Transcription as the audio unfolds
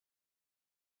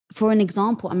for an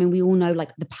example, I mean, we all know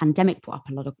like the pandemic brought up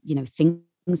a lot of,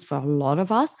 things for a lot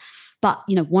of us. But,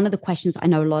 one of the questions I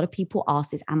know a lot of people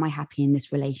ask is, am I happy in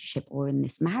this relationship or in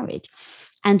this marriage?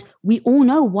 And we all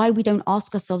know why we don't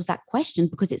ask ourselves that question,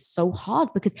 because it's so hard.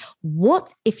 Because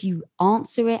what if you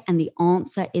answer it and the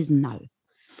answer is no?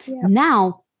 Yeah.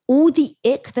 Now, all the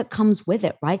ick that comes with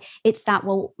it, right? It's that,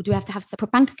 well, do we have to have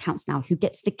separate bank accounts now? Who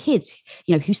gets the kids?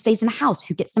 Who stays in the house?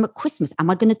 Who gets them at Christmas? Am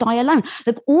I going to die alone?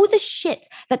 Like all the shit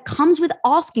that comes with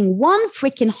asking one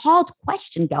freaking hard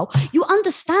question, girl. You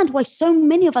understand why so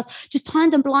many of us just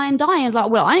turned a blind eye and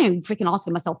like, well, I ain't freaking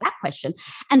asking myself that question.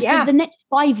 And for the next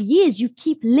 5 years, you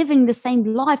keep living the same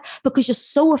life because you're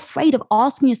so afraid of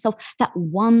asking yourself that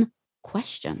one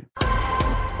question.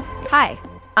 Hi.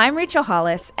 I'm Rachel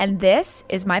Hollis, and this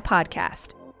is my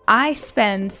podcast. I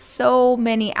spend so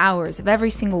many hours of every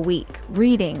single week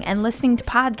reading and listening to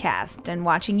podcasts and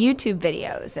watching YouTube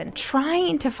videos and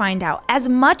trying to find out as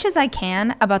much as I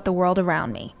can about the world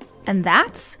around me. And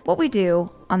that's what we do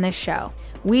on this show.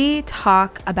 We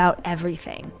talk about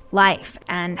everything, life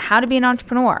and how to be an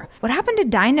entrepreneur. What happened to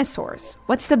dinosaurs?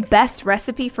 What's the best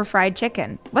recipe for fried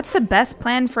chicken? What's the best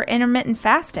plan for intermittent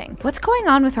fasting? What's going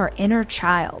on with our inner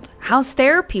child? How's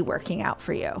therapy working out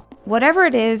for you? Whatever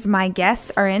it is my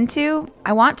guests are into,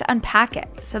 I want to unpack it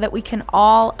so that we can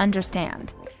all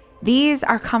understand. These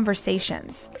are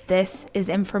conversations. This is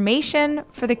information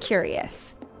for the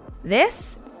curious.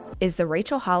 This is the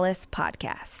Rachel Hollis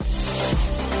Podcast.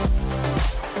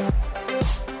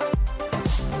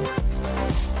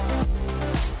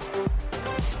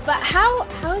 But how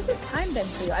has this time been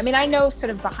for you? I mean, I know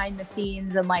sort of behind the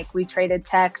scenes and like we traded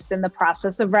texts in the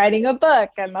process of writing a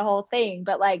book and the whole thing,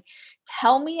 but like,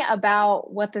 tell me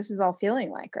about what this is all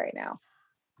feeling like right now.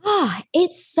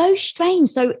 It's so strange.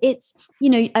 So it's,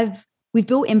 we've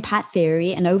built Impact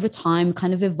Theory, and over time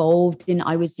kind of evolved. And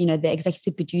I was, the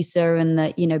executive producer and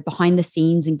the, behind the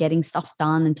scenes and getting stuff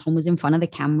done. And Tom was in front of the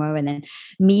camera, and then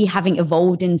me having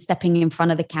evolved in stepping in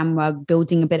front of the camera,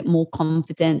 building a bit more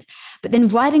confidence. But then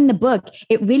writing the book,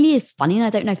 it really is funny. And I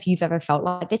don't know if you've ever felt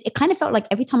like this. It kind of felt like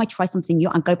every time I try something new,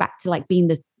 I go back to like being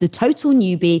the total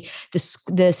newbie,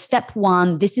 the step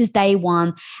one, this is day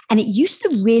one. And it used to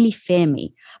really fear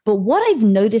me. But what I've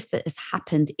noticed that has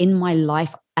happened in my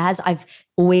life, as I've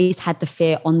always had the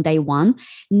fear on day one,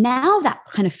 now that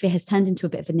kind of fear has turned into a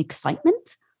bit of an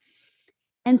excitement.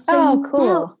 And so cool.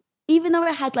 Now, even though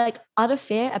I had like utter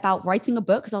fear about writing a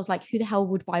book, because I was like, who the hell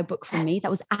would buy a book from me?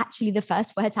 That was actually the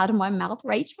first words out of my mouth,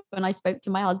 Rachel, when I spoke to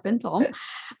my husband, Tom.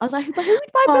 I was like, who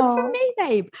would buy a book from me,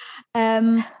 babe?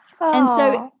 And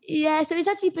so, so it's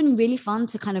actually been really fun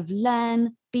to kind of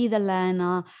learn, be the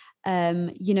learner.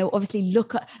 Obviously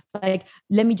look at, like,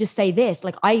 let me just say this,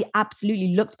 like, I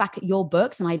absolutely looked back at your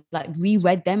books and I like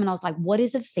reread them, and I was like, what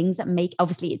is the things that make,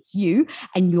 obviously it's you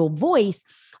and your voice,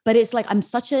 but it's like, I'm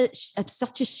such a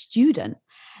student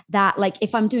that like,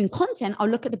 if I'm doing content, I'll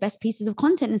look at the best pieces of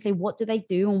content and say, what do they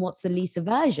do and what's the least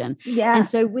aversion? Yeah. And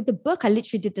so with the book, I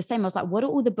literally did the same. I was like, what are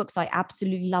all the books I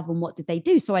absolutely love and what did they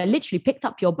do? So I literally picked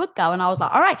up your book, girl, and I was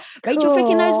like, all right, Rachel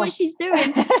freaking knows what she's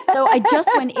doing. So I just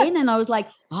went in and I was like,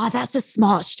 that's a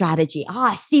smart strategy.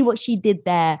 I see what she did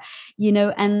there,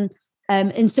 and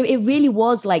so it really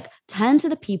was like, turn to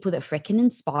the people that freaking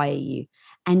inspire you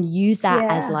and use that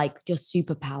as like your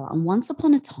superpower. And once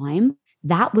upon a time,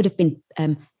 that would have been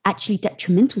actually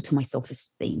detrimental to my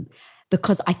self-esteem,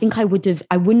 because I think I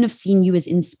wouldn't have seen you as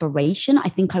inspiration. I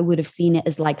think I would have seen it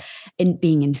as like in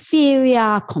being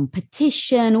inferior,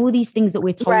 competition, all these things that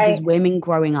we're told as women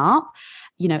growing up,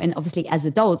 and obviously as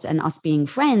adults and us being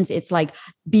friends, it's like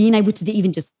being able to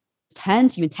even just turn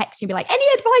to you and text you and be like, any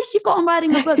advice you've got on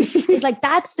writing a book? It's like,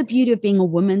 that's the beauty of being a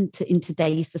woman in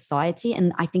today's society.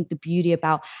 And I think the beauty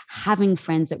about having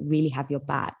friends that really have your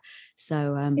back.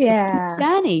 So it's been a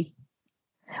journey.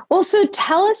 Well, so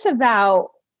tell us about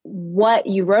what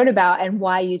you wrote about and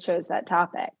why you chose that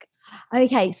topic.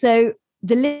 Okay, so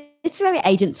the literary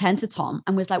agent turned to Tom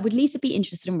and was like, would Lisa be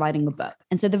interested in writing a book?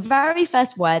 And so the very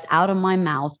first words out of my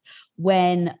mouth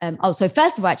when, so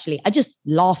first of all, actually, I just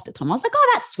laughed at Tom. I was like,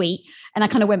 oh, that's sweet. And I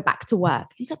kind of went back to work.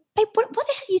 He's like, babe, what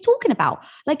the hell are you talking about?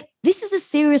 Like, this is a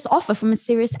serious offer from a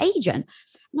serious agent.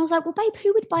 And I was like, well, babe,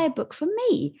 who would buy a book from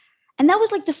me? And that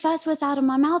was like the first words out of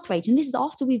my mouth, Rach. And this is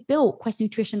after we've built Quest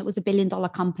Nutrition, that was $1 billion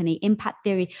company, Impact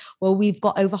Theory, where we've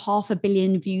got over 500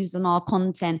 million views on our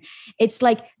content. It's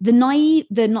like the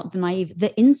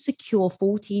insecure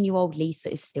 14-year-old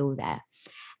Lisa is still there.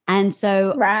 And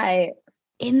so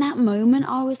in that moment,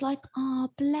 I was like, oh,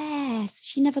 bless,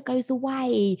 she never goes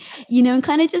away, and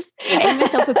kind of just gave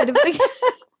myself a bit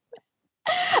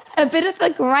of a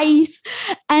grace.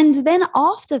 And then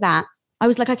after that, I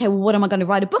was like, okay, well, what am I going to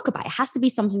write a book about? It has to be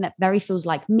something that very feels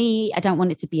like me. I don't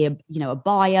want it to be a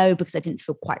bio because I didn't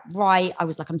feel quite right. I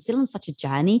was like, I'm still on such a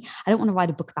journey. I don't want to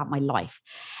write a book about my life.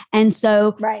 And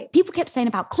so people kept saying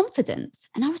about confidence.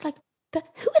 And I was like, but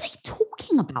who are they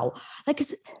talking about? Like,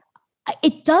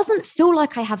 it doesn't feel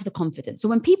like I have the confidence. So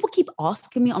when people keep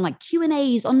asking me on like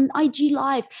Q&As, on IG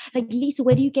lives, like, Lisa,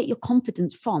 where do you get your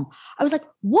confidence from? I was like,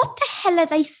 what the hell are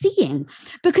they seeing?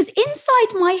 Because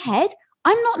inside my head,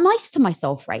 I'm not nice to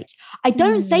myself, Rach. I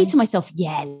don't say to myself,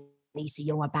 yeah, Lisa,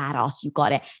 you're a badass. You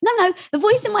got it. No. The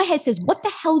voice in my head says, what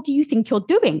the hell do you think you're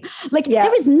doing? Like,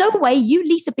 there is no way you,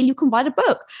 Lisa Bilyeu, can write a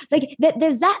book. Like,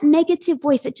 there's that negative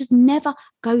voice that just never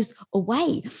goes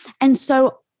away. And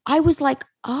so I was like,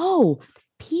 oh,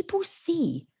 people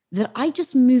see that I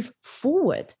just move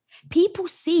forward. People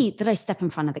see that I step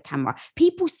in front of the camera.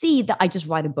 People see that I just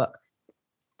write a book.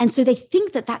 And so they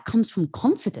think that that comes from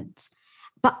confidence.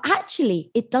 But actually,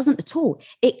 it doesn't at all.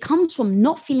 It comes from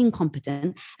not feeling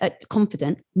confident,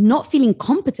 not feeling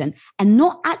competent, and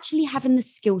not actually having the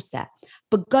skill set.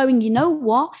 But going, you know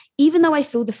what? Even though I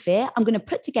feel the fear, I'm going to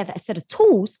put together a set of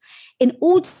tools in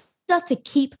order to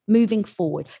keep moving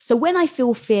forward. So when I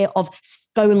feel fear of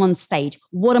going on stage,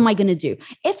 what am I going to do?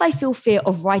 If I feel fear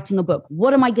of writing a book,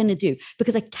 what am I going to do?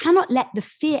 Because I cannot let the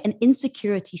fear and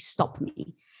insecurity stop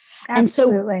me.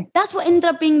 Absolutely. And so that's what ended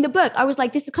up being the book. I was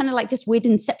like, this is kind of like this weird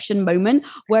inception moment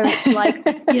where it's like,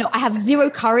 I have zero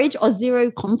courage or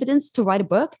zero confidence to write a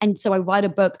book. And so I write a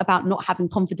book about not having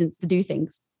confidence to do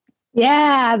things.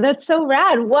 Yeah, that's so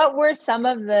rad. What were some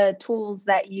of the tools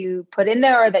that you put in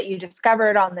there or that you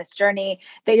discovered on this journey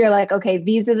that you're like, okay,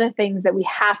 these are the things that we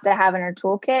have to have in our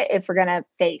toolkit if we're going to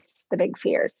face the big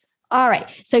fears? All right.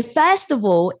 So first of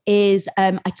all is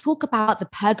I talk about the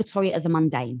purgatory of the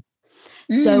mundane.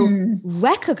 So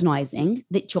recognizing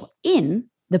that you're in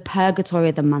the purgatory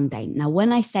of the mundane. Now,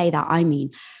 when I say that, I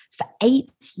mean, for 8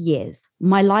 years,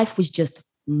 my life was just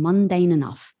mundane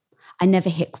enough. I never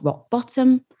hit rock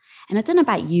bottom. And I don't know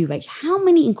about you, Rach, how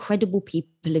many incredible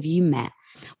people have you met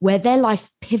where their life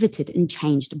pivoted and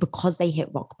changed because they hit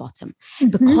rock bottom,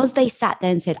 because they sat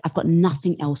there and said, I've got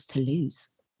nothing else to lose.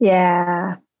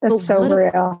 Yeah, that's so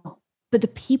real. But the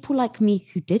people like me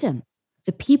who didn't,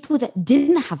 the people that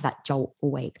didn't have that jolt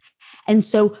awake. And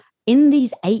so in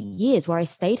these 8 years where I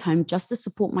stayed home just to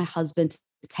support my husband,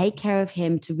 to take care of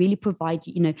him, to really provide,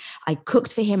 I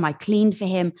cooked for him, I cleaned for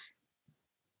him.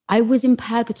 I was in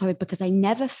purgatory because I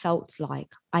never felt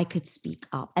like I could speak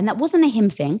up. And that wasn't a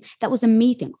him thing. That was a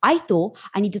me thing. I thought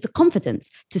I needed the confidence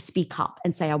to speak up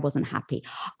and say I wasn't happy.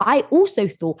 I also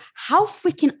thought, how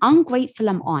freaking ungrateful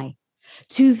am I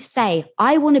to say,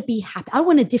 I want to be happy. I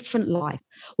want a different life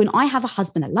when I have a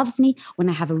husband that loves me, when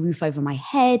I have a roof over my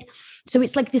head. So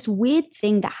it's like this weird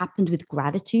thing that happened with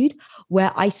gratitude,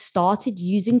 where I started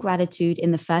using gratitude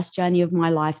in the first journey of my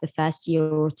life, the first year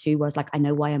or two, where I was like, I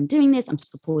know why I'm doing this. I'm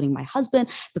supporting my husband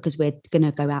because we're going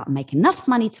to go out and make enough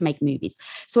money to make movies.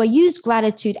 So I used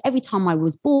gratitude every time I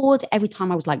was bored, every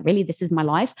time I was like, really, this is my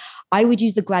life. I would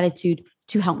use the gratitude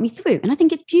to help me through. And I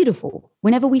think it's beautiful.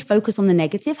 Whenever we focus on the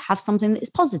negative, have something that is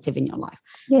positive in your life.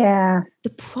 Yeah. The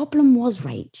problem was,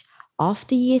 Rach,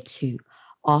 after year 2,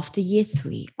 after year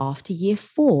 3, after year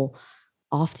 4,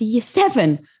 after year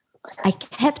 7, I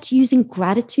kept using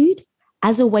gratitude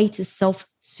as a way to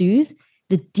self-soothe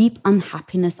the deep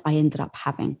unhappiness I ended up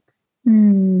having.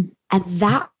 And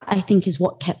that, I think, is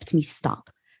what kept me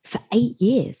stuck for 8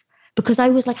 years. Because I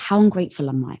was like, how ungrateful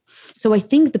am I? So I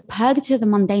think the purgatory of the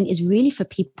mundane is really for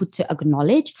people to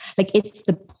acknowledge, like it's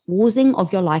the pausing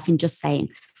of your life and just saying,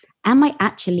 am I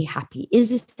actually happy? Is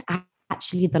this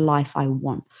actually the life I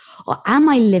want? Or am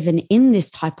I living in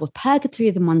this type of purgatory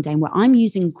of the mundane where I'm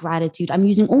using gratitude? I'm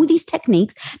using all these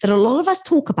techniques that a lot of us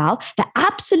talk about that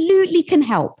absolutely can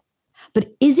help. But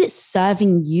is it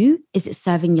serving you? Is it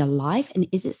serving your life? And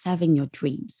is it serving your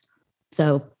dreams?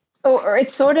 So, or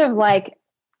it's sort of like,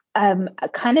 a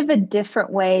kind of a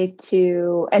different way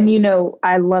to, and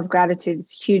I love gratitude.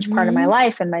 It's a huge part of my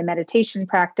life and my meditation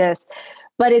practice,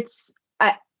 but it's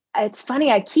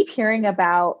funny. I keep hearing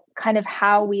about kind of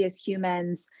how we as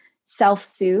humans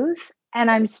self-soothe. And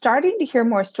I'm starting to hear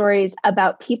more stories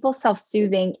about people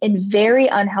self-soothing in very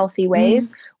unhealthy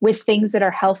ways with things that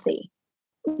are healthy.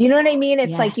 You know what I mean?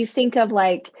 It's like, you think of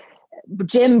like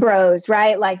gym bros,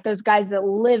 right? Like those guys that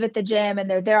live at the gym and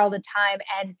they're there all the time,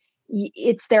 and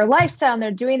it's their lifestyle and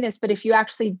they're doing this. But if you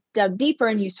actually dug deeper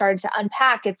and you started to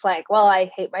unpack, it's like, well, I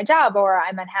hate my job, or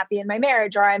I'm unhappy in my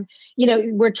marriage, or I'm,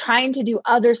 we're trying to do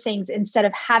other things instead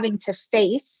of having to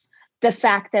face the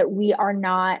fact that we are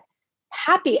not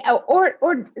happy,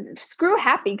 or screw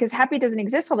happy, because happy doesn't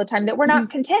exist all the time, that we're not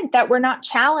content, that we're not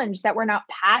challenged, that we're not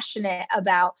passionate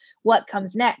about what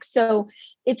comes next. So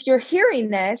if you're hearing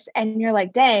this and you're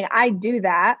like, dang, I do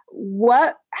that,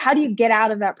 how do you get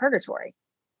out of that purgatory?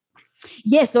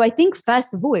 Yeah. So I think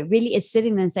first of all, it really is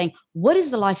sitting there and saying, what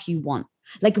is the life you want?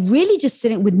 Like really just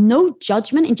sitting with no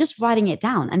judgment and just writing it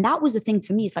down. And that was the thing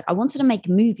for me. It's like, I wanted to make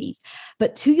movies,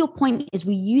 but to your point is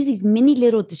we use these mini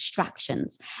little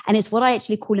distractions. And it's what I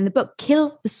actually call in the book,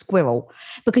 kill the squirrel,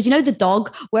 because you know, the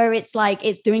dog where it's like,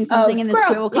 it's doing something and the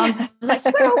squirrel comes, it's like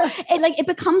squirrel, it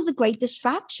becomes a great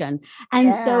distraction.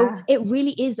 And so it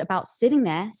really is about sitting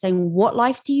there saying, what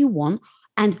life do you want?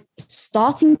 And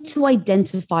starting to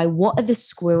identify what are the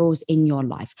squirrels in your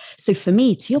life. So for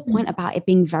me, to your point about it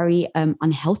being very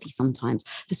unhealthy sometimes,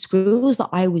 the squirrels that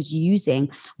I was using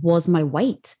was my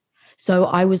weight. So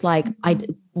I was like, I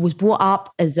was brought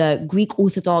up as a Greek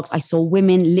Orthodox. I saw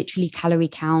women literally calorie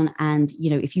count. And, you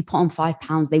know, if you put on 5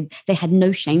 pounds, they had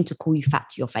no shame to call you fat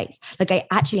to your face. Like I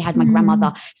actually had my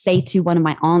grandmother say to one of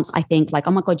my aunts, I think like,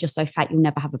 oh my God, you're so fat, you'll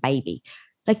never have a baby.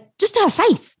 Like just to her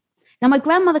face. Now, my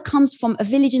grandmother comes from a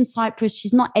village in Cyprus.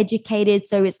 She's not educated.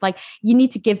 So it's like, you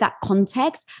need to give that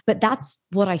context, but that's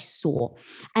what I saw.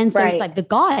 And so it's like the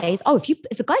guys,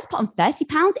 if the guys put on 30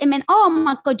 pounds, it meant, oh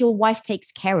my God, your wife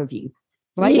takes care of you.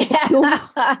 Right.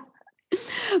 Yeah.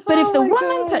 But if the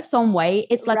woman puts on weight,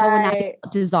 it's like, oh, now it's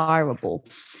not desirable.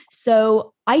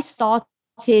 So I started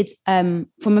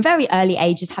from a very early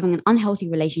age, just having an unhealthy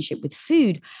relationship with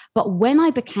food. But when I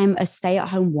became a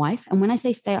stay-at-home wife, and when I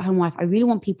say stay-at-home wife, I really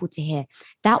want people to hear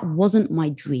that wasn't my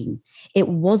dream. It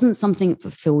wasn't something that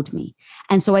fulfilled me.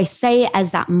 And so I say it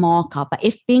as that marker. But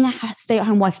if being a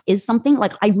stay-at-home wife is something,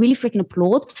 like I really freaking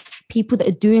applaud people that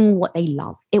are doing what they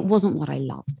love. It wasn't what I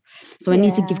loved. So I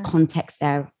need to give context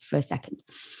there for a second.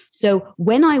 So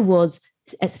when I was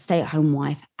a stay-at-home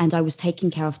wife and I was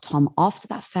taking care of Tom, after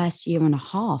that first year and a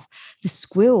half, the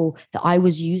squirrel that I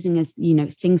was using as, you know,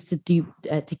 things to do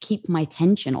to keep my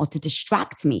attention or to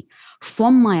distract me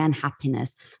from my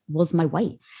unhappiness was my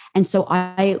weight. And so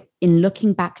in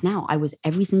looking back now, I was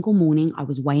every single morning, I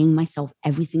was weighing myself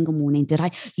every single morning. Did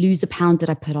I lose a pound? Did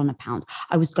I put on a pound?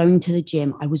 I was going to the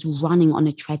gym. I was running on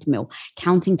a treadmill,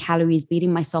 counting calories,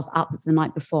 beating myself up the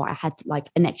night before. I had like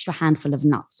an extra handful of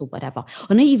nuts or whatever,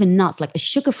 or not even nuts, like a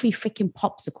sugar-free freaking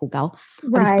popsicle, girl.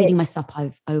 I was beating myself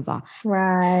over.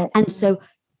 Right. And so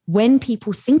when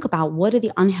people think about what are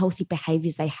the unhealthy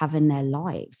behaviors they have in their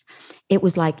lives, it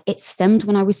was like, it stemmed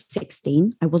when I was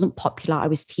 16. I wasn't popular. I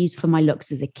was teased for my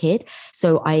looks as a kid.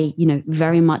 So I, you know,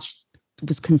 very much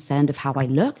was concerned of how I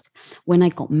looked. When I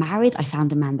got married, I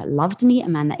found a man that loved me, a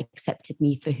man that accepted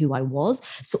me for who I was.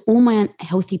 So all my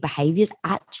unhealthy behaviors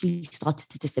actually started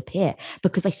to disappear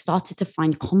because I started to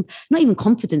find, not even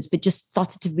confidence, but just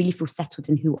started to really feel settled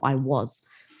in who I was.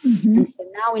 And so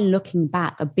now in looking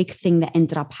back, a big thing that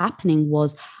ended up happening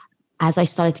was as I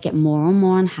started to get more and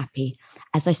more unhappy,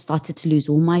 as I started to lose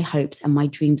all my hopes and my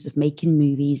dreams of making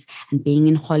movies and being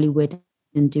in Hollywood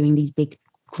and doing these big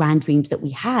grand dreams that we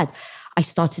had, I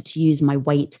started to use my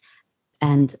weight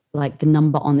and like the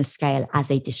number on the scale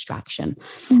as a distraction.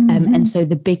 And so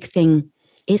the big thing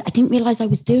is I didn't realize I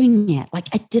was doing it. Like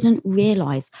I didn't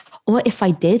realize, or if I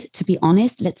did, to be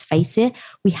honest, let's face it,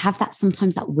 we have that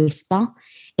sometimes that whisper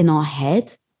in our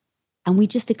head and we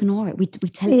just ignore it. We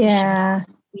tell it to shut up.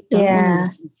 We don't want to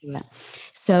listen to it.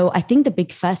 So I think the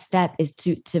big first step is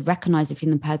to recognize if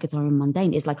you're in the purgatory and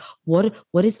mundane is like, what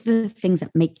is the things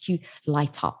that make you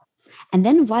light up? And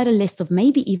then write a list of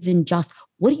maybe even just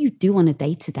what do you do on a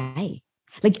day to day?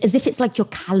 Like as if it's like your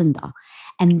calendar.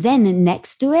 And then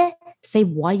next to it, say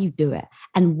why you do it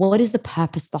and what is the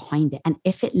purpose behind it. And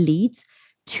if it leads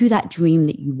to that dream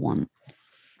that you want.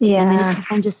 Yeah. And then if you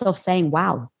find yourself saying,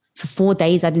 wow, for 4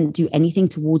 days, I didn't do anything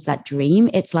towards that dream.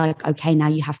 It's like, okay, now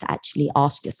you have to actually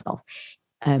ask yourself,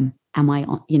 am I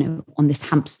on this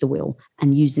hamster wheel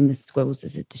and using the squirrels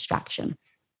as a distraction?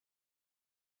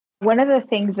 One of the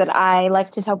things that I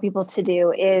like to tell people to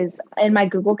do is in my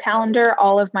Google Calendar,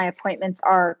 all of my appointments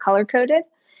are color coded.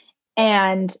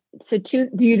 And so do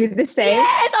you do the same?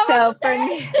 Yes, I'm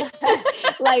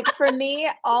obsessed. For me,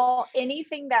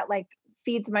 anything that like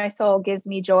feeds my soul, gives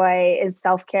me joy, is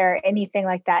self-care, anything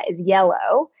like that is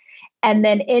yellow. And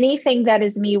then anything that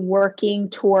is me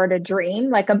working toward a dream,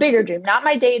 like a bigger dream, not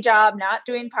my day job, not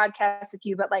doing podcasts with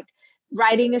you, but like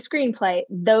writing a screenplay,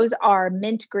 those are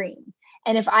mint green.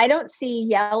 And if I don't see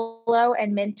yellow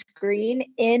and mint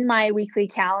green in my weekly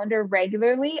calendar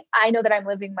regularly, I know that I'm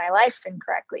living my life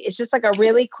incorrectly. It's just like a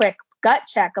really quick gut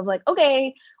check of like,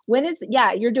 okay,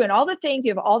 you're doing all the things,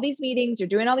 you have all these meetings, you're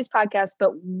doing all these podcasts,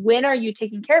 but when are you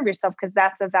taking care of yourself? Because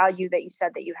that's a value that you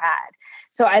said that you had.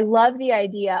 So I love the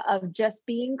idea of just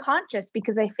being conscious,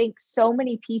 because I think so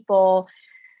many people,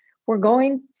 we're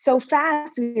going so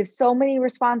fast. We have so many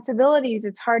responsibilities.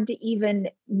 It's hard to even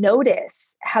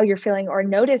notice how you're feeling, or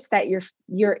notice that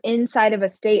you're inside of a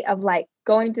state of like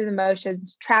going through the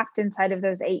motions, trapped inside of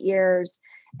those 8 years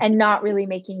and not really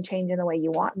making change in the way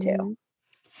you want to.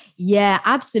 Yeah,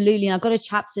 absolutely. And I've got a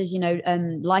chapters,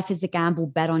 life is a gamble,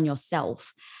 bet on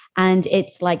yourself. And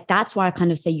it's like, that's why I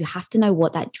kind of say you have to know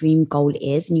what that dream goal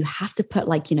is. And you have to put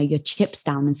your chips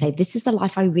down and say, this is the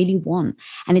life I really want.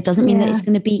 And it doesn't mean that it's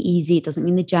going to be easy. It doesn't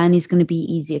mean the journey is going to be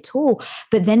easy at all.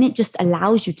 But then it just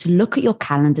allows you to look at your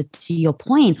calendar, to your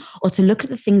point, or to look at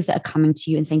the things that are coming to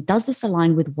you and saying, does this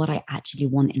align with what I actually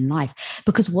want in life?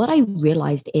 Because what I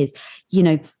realized is,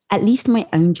 at least my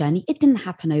own journey, it didn't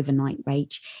happen overnight,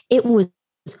 Rach. It was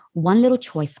one little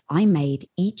choice I made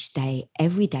each day,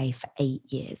 every day for 8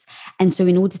 years. And so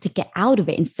in order to get out of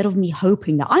it, instead of me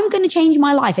hoping that I'm going to change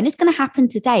my life and it's going to happen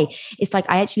today, it's like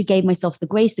I actually gave myself the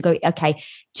grace to go, okay,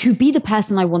 to be the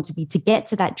person I want to be, to get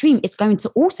to that dream, it's going to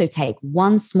also take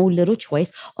one small little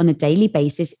choice on a daily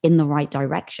basis in the right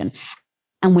direction.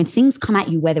 And when things come at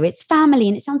you, whether it's family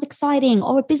and it sounds exciting,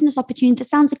 or a business opportunity that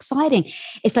sounds exciting,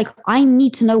 it's like, I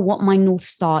need to know what my North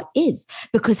Star is,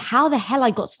 because how the hell I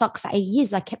got stuck for 8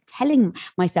 years, I kept telling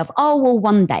myself, oh, well,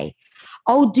 one day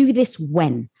I'll do this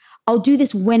when. I'll do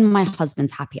this when my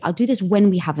husband's happy. I'll do this when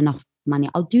we have enough money.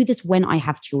 I'll do this when I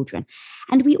have children.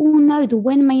 And we all know the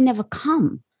when may never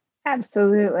come.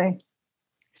 Absolutely.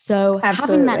 So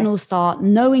having that North Star,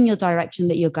 knowing your direction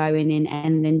that you're going in,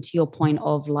 and then to your point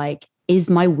of like, is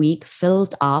my week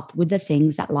filled up with the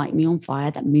things that light me on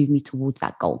fire, that move me towards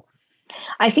that goal?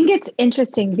 I think it's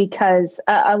interesting because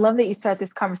I love that you start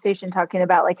this conversation talking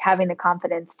about like having the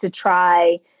confidence to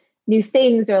try new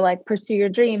things, or like pursue your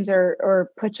dreams, or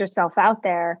put yourself out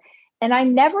there. And I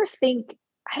never think,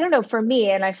 I don't know, for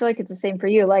me, and I feel like it's the same for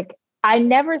you, like I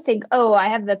never think, oh, I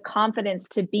have the confidence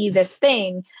to be this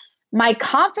thing. My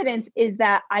confidence is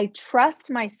that I trust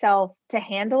myself to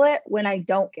handle it when I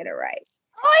don't get it right.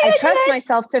 I trust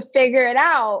myself to figure it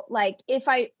out. Like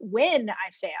when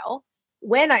I fail,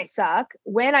 when I suck,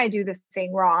 when I do the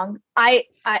thing wrong,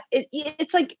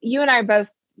 it's like you and I are both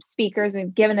speakers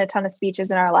and given a ton of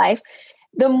speeches in our life.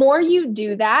 The more you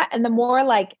do that, and the more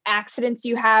like accidents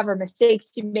you have or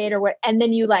mistakes you made or what, and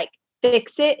then you like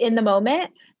fix it in the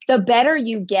moment, the better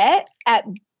you get at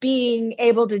being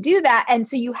able to do that. And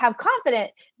so you have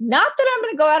confidence, not that I'm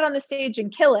going to go out on the stage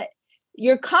and kill it.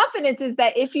 Your confidence is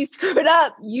that if you screw it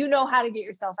up, you know how to get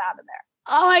yourself out of there.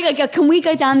 Oh my God, can we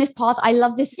go down this path? I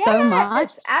love this so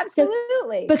much.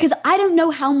 Absolutely. So, because I don't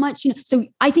know how much, so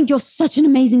I think you're such an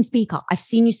amazing speaker. I've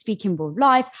seen you speak in real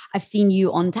life. I've seen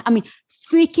you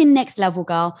freaking next level,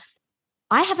 girl.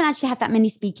 I haven't actually had that many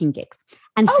speaking gigs.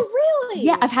 And really?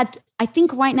 Yeah, I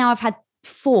think right now I've had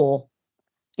 4,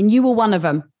 and you were one of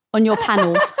them on your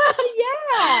panel.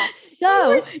 Yeah. You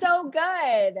were so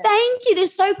good. Thank you. They're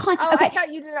so kind. Oh, okay. I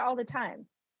thought you did it all the time.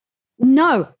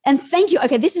 No. And thank you.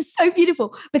 Okay. This is so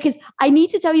beautiful, because I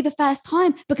need to tell you the first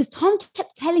time, because Tom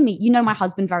kept telling me, my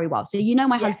husband very well. So,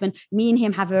 my husband, me and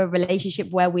him have a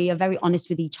relationship where we are very honest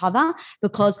with each other,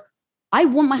 because I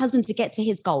want my husband to get to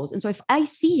his goals. And so if I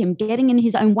see him getting in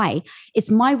his own way, it's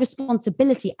my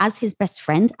responsibility as his best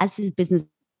friend, as his business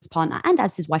partner, and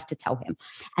as his wife to tell him,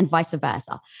 and vice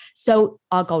versa. So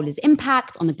our goal is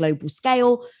impact on a global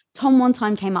scale. Tom one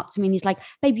time came up to me and he's like,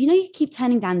 babe, you keep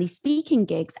turning down these speaking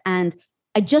gigs, and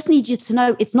I just need you to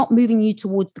know it's not moving you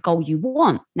towards the goal you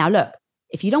want. Now, look,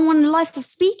 if you don't want a life of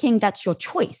speaking, that's your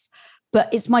choice. But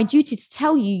it's my duty to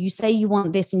tell you, you say you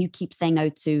want this and you keep saying no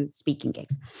to speaking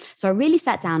gigs. So I really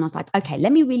sat down. I was like, okay,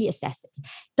 let me really assess this.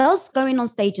 Does going on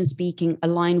stage and speaking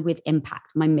align with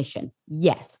impact, my mission?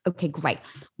 Yes. Okay, great.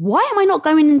 Why am I not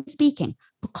going and speaking?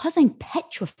 Because I'm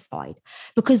petrified.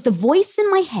 Because the voice in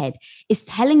my head is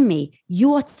telling me,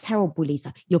 you are terrible,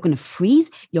 Lisa. You're going to freeze.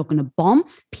 You're going to bomb.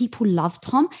 People love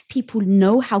Tom. People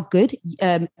know how good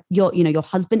your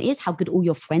husband is, how good all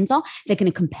your friends are. They're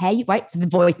going to compare you, right? So the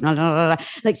voice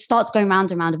like starts going round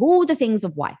and round of all the things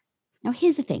of why. Now,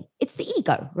 here's the thing. It's the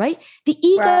ego, right? The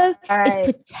ego is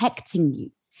protecting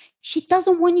you. She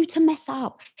doesn't want you to mess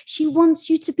up. She wants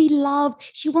you to be loved.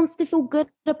 She wants to feel good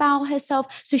about herself.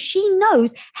 So she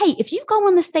knows, hey, if you go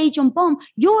on the stage and bomb,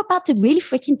 you're about to really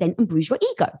freaking dent and bruise your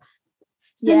ego.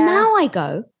 So now I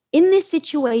go, in this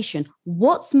situation,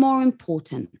 what's more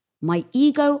important, my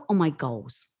ego or my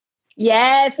goals?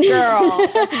 Yes, girl.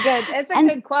 That's a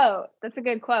good quote. That's a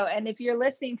good quote. And if you're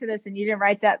listening to this and you didn't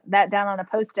write that down on a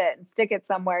Post-it and stick it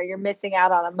somewhere, you're missing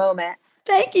out on a moment.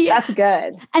 Thank you. That's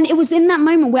good. And it was in that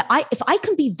moment where if I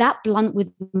can be that blunt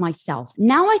with myself,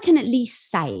 now I can at least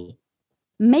say,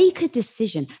 make a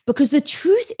decision. Because the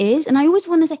truth is, and I always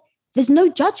want to say, there's no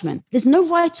judgment. There's no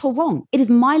right or wrong. It is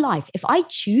my life. If I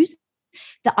choose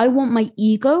that I want my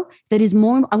ego, that is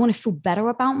more, I want to feel better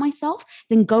about myself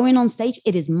than going on stage,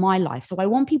 it is my life. So I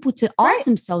want people to ask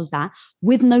themselves that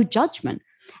with no judgment.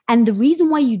 And the reason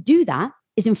why you do that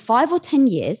is in 5 or 10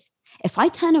 years, if I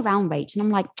turn around, Rach, and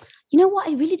I'm like, you know what?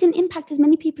 I really didn't impact as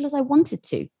many people as I wanted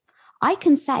to. I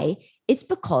can say it's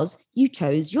because you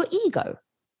chose your ego.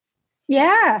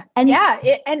 Yeah. And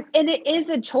it is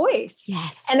a choice.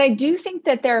 Yes. And I do think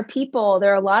that there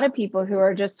are a lot of people who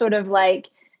are just sort of like,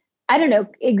 I don't know,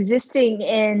 existing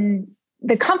in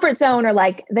the comfort zone or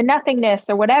like the nothingness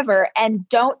or whatever, and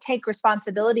don't take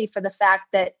responsibility for the fact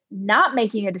that not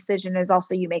making a decision is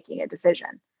also you making a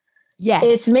decision. Yes.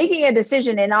 It's making a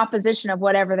decision in opposition of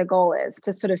whatever the goal is,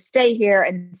 to sort of stay here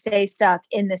and stay stuck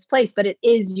in this place, but it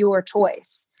is your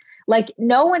choice. Like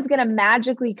no one's going to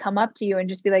magically come up to you and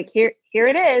just be like, here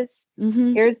it is.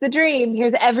 Mm-hmm. Here's the dream.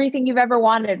 Here's everything you've ever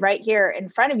wanted right here in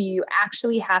front of you. You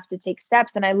actually have to take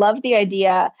steps. And I love the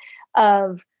idea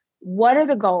of what are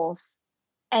the goals?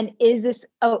 And is this,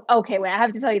 okay, wait, I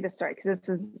have to tell you this story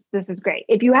because this is great.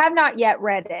 If you have not yet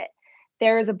read it,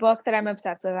 there is a book that I'm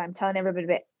obsessed with. I'm telling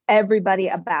everybody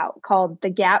about called The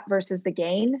Gap versus the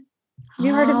Gain. Have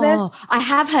you heard of this? I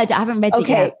have heard it. I haven't read it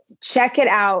yet. Okay, check it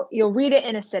out. You'll read it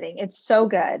in a sitting. It's so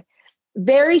good.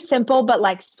 Very simple, but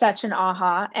like such an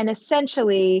aha. And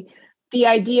essentially, the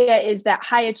idea is that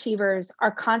high achievers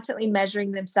are constantly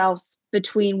measuring themselves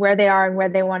between where they are and where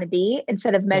they want to be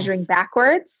instead of measuring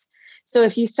backwards. So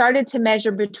if you started to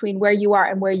measure between where you are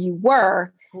and where you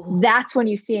were, that's when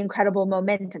you see incredible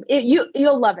momentum.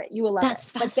 You'll love it. You will love it.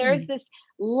 But there's this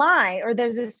line, or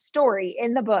there's a story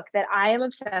in the book that I am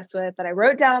obsessed with, that I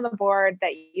wrote down on the board,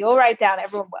 that you'll write down,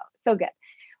 everyone will. So good.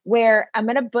 Where I'm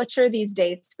going to butcher these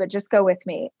dates, but just go with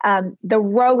me. The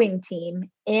rowing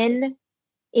team in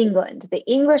England, the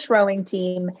English rowing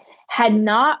team, had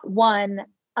not won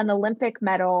an Olympic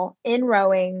medal in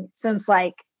rowing since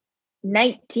like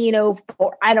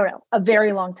 1904. I don't know, a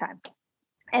very long time.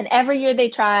 And every year they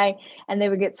try and they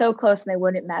would get so close and they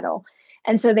wouldn't medal.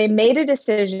 And so they made a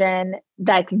decision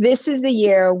like, this is the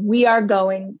year we are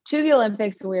going to the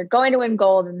Olympics and we are going to win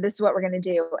gold and this is what we're going to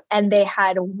do. And they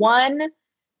had one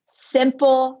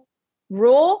simple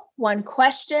rule, one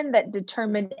question that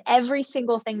determined every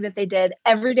single thing that they did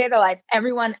every day of their life.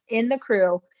 Everyone in the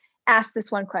crew asked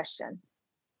this one question: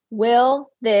 will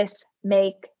this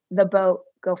make the boat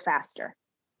go faster?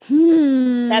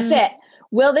 That's it.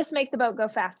 Will this make the boat go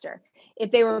faster?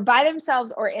 If they were by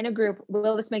themselves or in a group,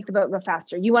 will this make the boat go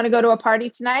faster? You want to go to a party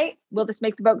tonight? Will this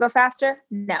make the boat go faster?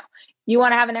 No. You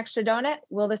want to have an extra donut?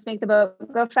 Will this make the boat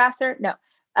go faster? No.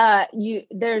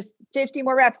 There's 50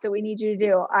 more reps that we need you to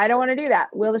do. I don't want to do that.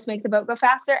 Will this make the boat go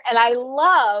faster? And I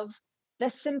love the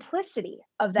simplicity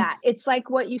of that. It's like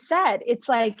what you said. It's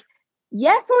like,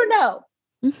 yes or no.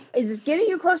 Is this getting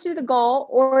you closer to the goal,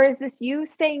 or is this you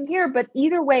staying here? But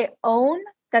either way, own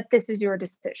that this is your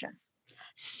decision.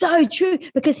 So true.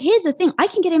 Because here's the thing, I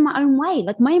can get in my own way.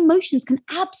 Like my emotions can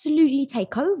absolutely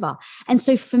take over. And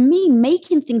so for me,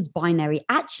 making things binary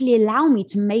actually allow me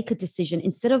to make a decision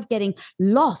instead of getting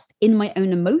lost in my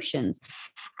own emotions.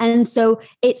 And so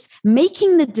it's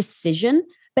making the decision,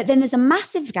 but then there's a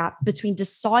massive gap between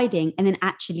deciding and then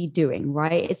actually doing,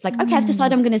 right? It's like, okay, I've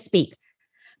decided I'm going to speak.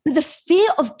 But the fear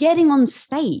of getting on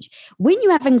stage, when you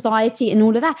have anxiety and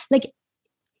all of that, like,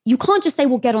 you can't just say,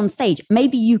 well, get on stage.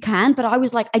 Maybe you can, but I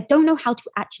was like, I don't know how to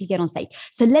actually get on stage.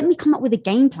 So let me come up with a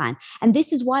game plan. And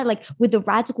this is why, like with the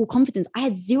radical confidence, I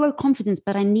had zero confidence,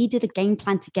 but I needed a game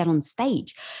plan to get on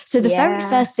stage. So the very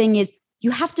first thing is you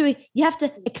have to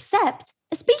accept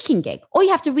a speaking gig, or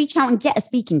you have to reach out and get a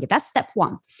speaking gig. That's step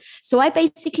one. So I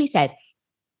basically said,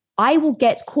 I will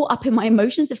get caught up in my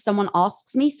emotions if someone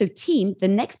asks me. So team, the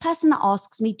next person that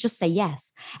asks me, just say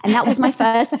yes. And that was my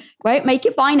first, right? Make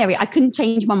it binary. I couldn't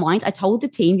change my mind. I told the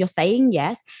team, you're saying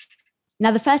yes.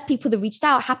 Now, the first people that reached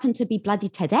out happened to be bloody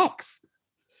TEDx.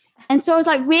 And so I was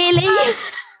like, really?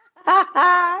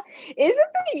 Isn't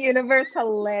the universe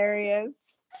hilarious?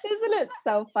 Isn't it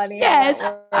so funny? Yes.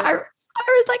 I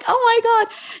was like, oh my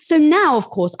God. So now, of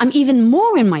course, I'm even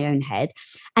more in my own head.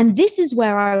 And this is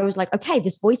where I was like, okay,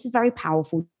 this voice is very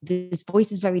powerful. This voice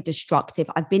is very destructive.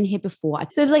 I've been here before.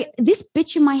 So it's like this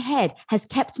bitch in my head has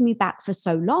kept me back for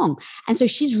so long. And so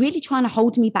she's really trying to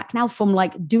hold me back now from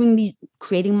like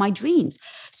creating my dreams.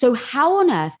 So how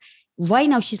on earth right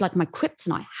now, she's like my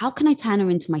kryptonite. How can I turn her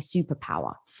into my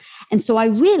superpower? And so I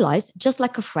realized, just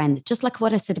like a friend, just like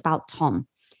what I said about Tom,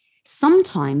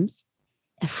 sometimes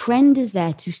a friend is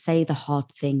there to say the hard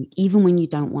thing, even when you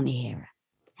don't want to hear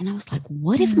it. And I was like,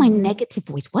 what if my negative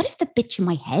voice, what if the bitch in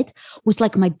my head was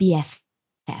like my BFF?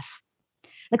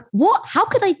 Like what, how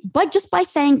could I, by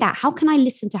saying that, how can I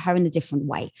listen to her in a different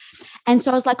way? And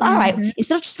so I was like, all right,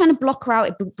 instead of trying to block her out,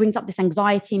 it brings up this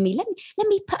anxiety in me. Let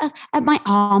me put my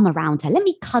arm around her. Let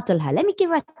me cuddle her. Let me give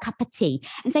her a cup of tea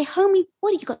and say, homie,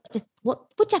 what do you got? What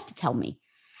do you have to tell me?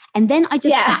 And then I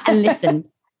just sat and listened.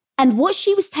 And what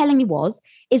she was telling me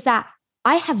is that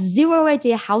I have zero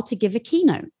idea how to give a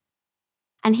keynote.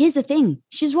 And here's the thing,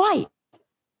 she's right.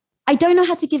 I don't know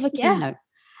how to give a keynote.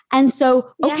 And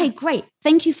so, okay, great.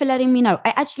 Thank you for letting me know.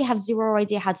 I actually have zero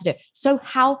idea how to do it. So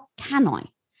how can I?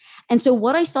 And so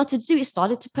what I started to do is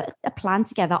started to put a plan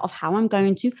together of how I'm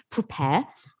going to prepare.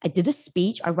 I did a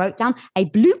speech. I wrote down a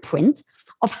blueprint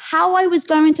of how I was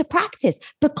going to practice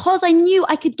because I knew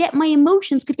I could get my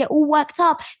emotions, could get all worked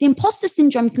up. The imposter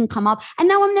syndrome can come up. And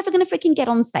now I'm never going to freaking get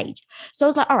on stage. So I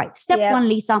was like, all right, step one,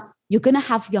 Lisa, you're going to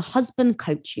have your husband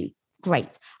coach you.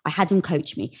 Great. I had him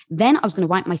coach me. Then I was going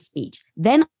to write my speech.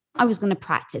 Then I was going to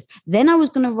practice. Then I was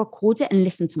going to record it and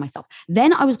listen to myself.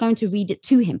 Then I was going to read it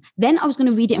to him. Then I was going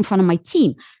to read it in front of my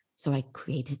team. So I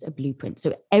created a blueprint.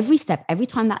 So every step, every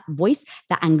time that voice,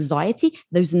 that anxiety,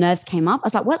 those nerves came up, I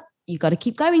was like, well, you got to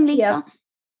keep going, Lisa. Yep.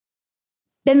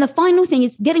 Then the final thing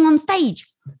is getting on stage.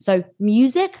 So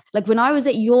music, like when I was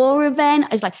at your event,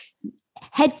 I was like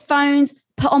headphones,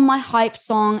 put on my hype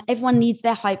song. Everyone needs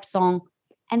their hype song.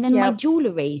 And then my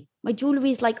jewelry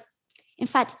is like, in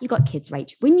fact, you got kids,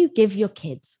 Rach. When you give your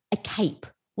kids a cape,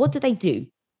 what do?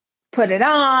 Put it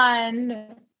on.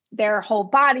 Their whole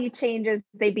body changes.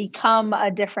 They become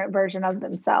a different version of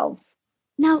themselves.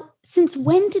 Now, since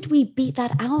when did we beat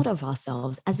that out of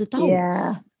ourselves as adults?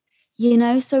 Yeah. You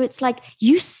know, so it's like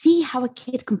you see how a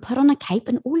kid can put on a cape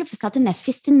and all of a sudden they're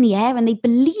fist in the air and they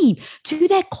believe to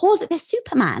their core that they're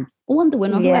Superman or Wonder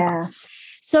Woman or whoever.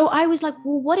 So I was like,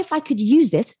 well, what if I could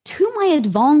use this to my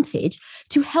advantage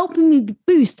to help me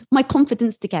boost my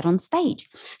confidence to get on stage?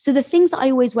 So the things that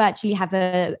I always wear, actually have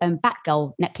a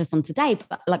Batgirl necklace on today,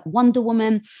 but like Wonder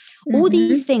Woman, all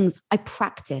these things I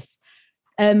practice.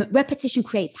 Repetition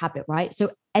creates habit, right?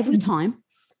 So every time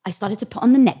I started to put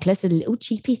on the necklace, a little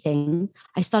cheapy thing,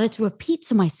 I started to repeat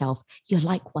to myself, you're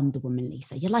like Wonder Woman,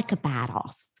 Lisa. You're like a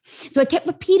badass. So I kept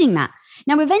repeating that.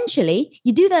 Now, eventually,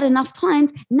 you do that enough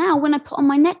times. Now, when I put on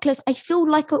my necklace, I feel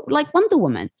like Wonder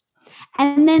Woman.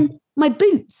 And then my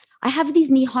boots, I have these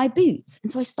knee-high boots.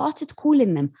 And so I started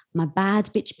calling them my bad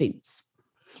bitch boots.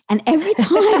 And every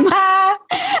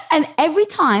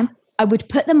time I would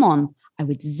put them on, I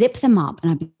would zip them up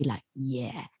and I'd be like,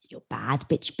 yeah, your bad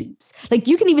bitch boots. Like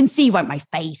you can even see right my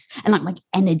face and like my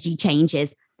energy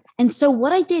changes. And so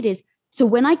what I did is, so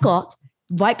when I got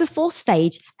right before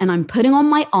stage and I'm putting on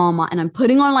my armor and I'm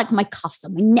putting on like my cuffs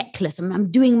and my necklace and I'm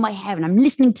doing my hair and I'm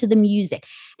listening to the music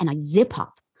and I zip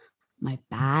up my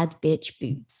bad bitch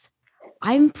boots,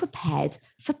 I'm prepared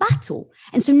for battle.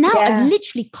 And so now I've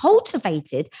literally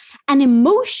cultivated an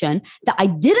emotion that I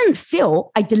didn't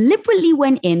feel. I deliberately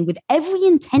went in with every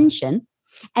intention.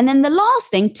 And then the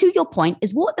last thing, to your point,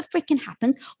 is what the freaking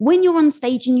happens when you're on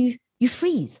stage and you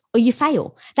freeze or you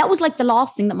fail. That was like the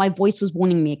last thing that my voice was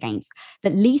warning me against.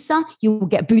 That Lisa, you will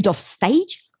get booed off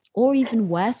stage, or even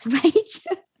worse, Rach.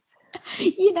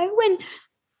 You know, when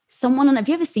have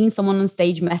you ever seen someone on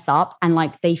stage mess up and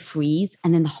like they freeze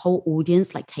and then the whole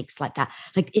audience like takes like that?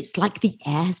 Like it's like the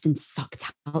air has been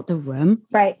sucked out the room.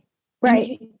 Right.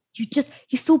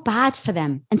 You feel bad for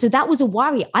them. And so that was a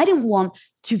worry. I didn't want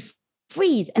to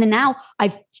freeze. And then now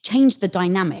I've changed the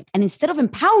dynamic. And instead of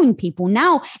empowering people,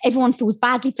 now everyone feels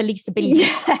badly for Lisa Bilyeu.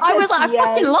 Yes, I was like, I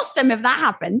fucking lost them if that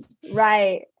happens.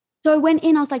 Right. So I went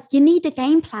in, I was like, you need a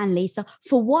game plan, Lisa,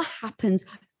 for what happens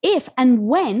if and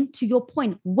when, to your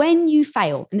point, when you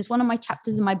fail. And it's one of my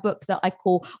chapters in my book that I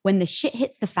call When the Shit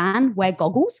Hits the Fan, Wear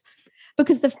Goggles.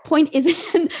 Because the point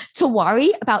isn't to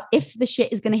worry about if the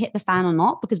shit is going to hit the fan or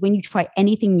not. Because when you try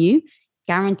anything new,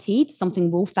 guaranteed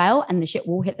something will fail and the shit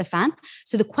will hit the fan.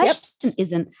 So the question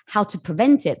isn't how to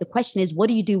prevent it. The question is, what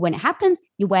do you do when it happens?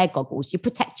 You wear goggles, you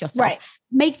protect yourself. Right.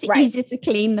 Makes it easier to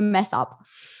clean the mess up.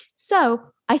 So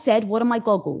I said, what are my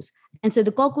goggles? And so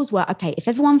the goggles were, okay, if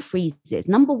everyone freezes,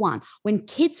 number one, when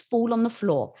kids fall on the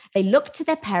floor, they look to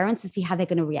their parents to see how they're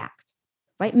going to react,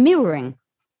 right? Mirroring.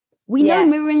 We know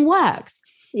mirroring works.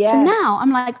 Yeah. So now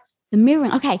I'm like, the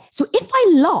mirroring. Okay, so if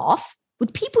I laugh,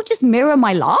 would people just mirror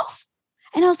my laugh?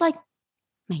 And I was like,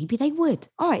 maybe they would.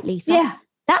 All right, Lisa. Yeah.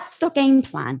 That's the game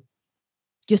plan.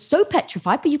 you're so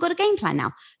petrified, but you've got a game plan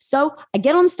now. So I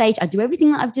get on stage, I do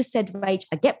everything that I've just said, Rach.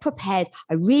 I get prepared,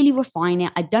 I really refine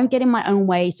it. I don't get in my own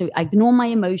way. So I ignore my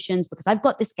emotions because I've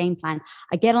got this game plan.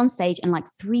 I get on stage and like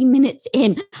 3 minutes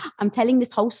in, I'm telling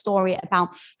this whole story about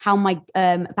how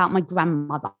about my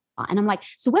grandmother. And I'm like,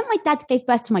 so when my dad gave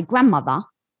birth to my grandmother,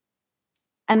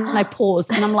 and I pause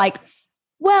and I'm like,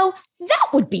 well, that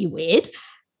would be weird.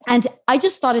 And I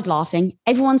just started laughing.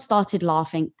 Everyone started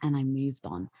laughing and I moved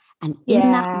on. And in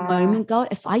that moment, girl,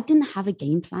 if I didn't have a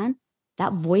game plan,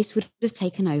 that voice would have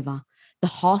taken over. The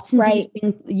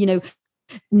heart-inducing,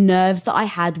 nerves that I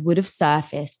had would have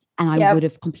surfaced and I would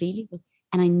have completely,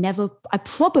 and I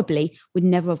probably would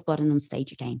never have gotten on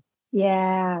stage again.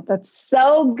 Yeah, that's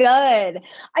so good.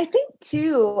 I think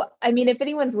too, I mean, if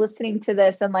anyone's listening to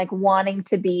this and like wanting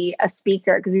to be a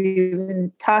speaker, because we've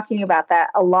been talking about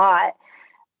that a lot,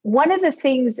 one of the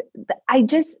things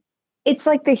it's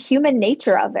like the human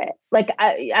nature of it. Like,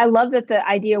 I love that the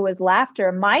idea was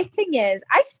laughter. My thing is,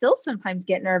 I still sometimes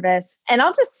get nervous and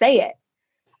I'll just say it.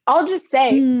 I'll just say,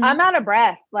 I'm out of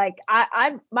breath. Like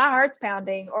my heart's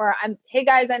pounding, or hey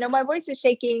guys, I know my voice is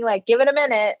shaking. Like, give it a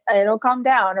minute, it'll calm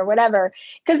down or whatever.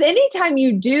 Because anytime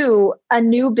you do a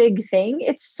new big thing,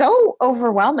 it's so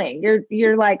overwhelming.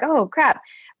 You're like, oh crap.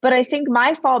 But I think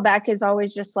my fallback is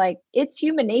always just like, it's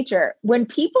human nature. When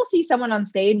people see someone on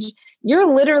stage,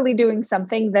 you're literally doing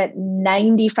something that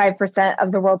 95%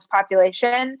 of the world's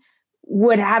population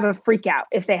would have a freak out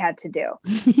if they had to do.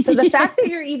 So the fact that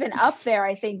you're even up there,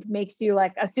 I think makes you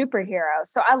like a superhero.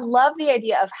 So I love the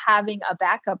idea of having a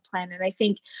backup plan. And I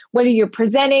think whether you're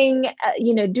presenting,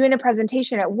 doing a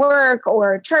presentation at work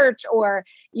or church, or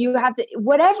you have to,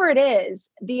 whatever it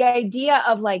is, the idea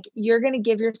of like, you're going to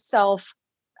give yourself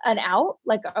an out,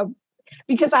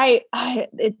 because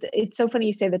it's so funny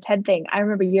you say the TED thing. I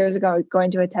remember years ago going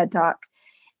to a TED talk,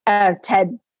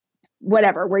 TED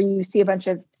whatever, where you see a bunch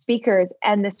of speakers,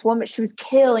 and this woman, she was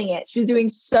killing it. She was doing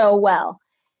so well.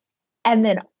 And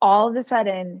then all of a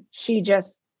sudden she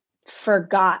just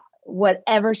forgot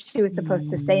whatever she was supposed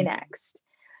to say next.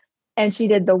 And she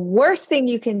did the worst thing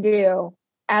you can do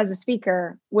as a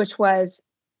speaker, which was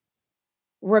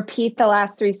repeat the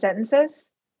last 3 sentences,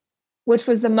 which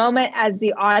was the moment as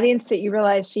the audience that you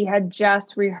realized she had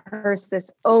just rehearsed this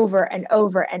over and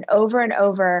over and over and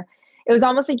over. It was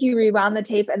almost like you rewound the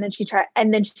tape, and then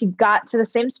she got to the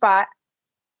same spot,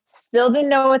 still didn't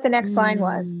know what the next line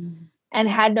was, and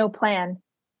had no plan,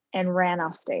 and ran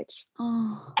off stage.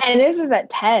 Oh. And this is at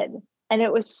TED. And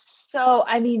it was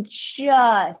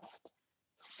just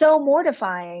so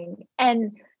mortifying.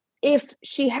 And if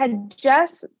she had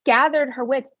just gathered her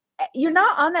wits, you're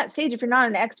not on that stage if you're not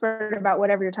an expert about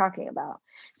whatever you're talking about.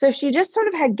 So if she just sort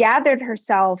of had gathered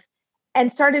herself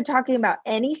and started talking about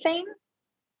anything,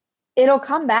 it'll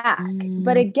come back.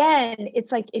 But again,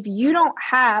 it's like, if you don't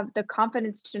have the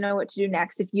confidence to know what to do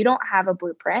next, if you don't have a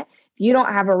blueprint, if you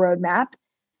don't have a roadmap,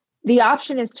 the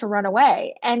option is to run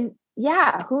away. And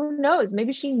yeah, who knows?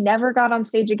 Maybe she never got on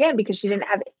stage again because she didn't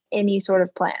have any sort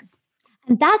of plan.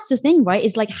 And that's the thing, right?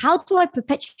 Is like, how do I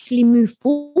perpetually move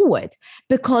forward?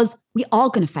 Because we are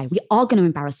going to fail. We are going to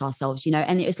embarrass ourselves,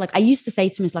 And it's like, I used to say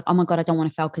to him, it's like, oh my God, I don't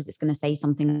want to fail because it's going to say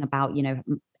something about,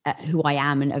 who I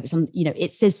am. And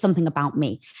it says something about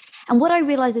me. And what I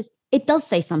realize is it does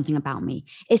say something about me.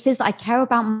 It says that I care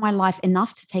about my life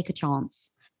enough to take a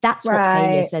chance. That's what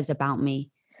failure says about me.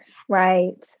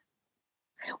 Right.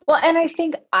 Well, and I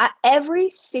think every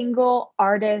single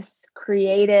artist,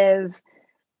 creative,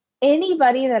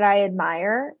 anybody that I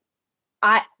admire,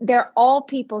 they're all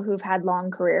people who've had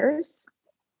long careers,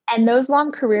 and those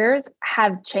long careers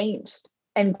have changed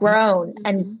and grown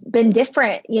and been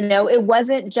different. It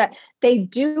wasn't just, they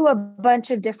do a bunch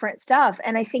of different stuff.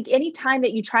 And I think anytime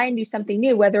that you try and do something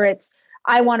new, whether it's,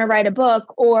 I want to write a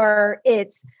book, or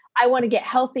it's, I want to get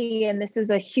healthy, and this is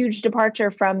a huge departure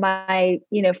from my,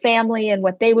 family and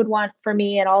what they would want for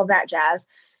me and all of that jazz.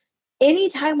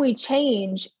 Anytime we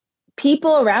change,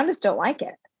 people around us don't like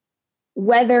it,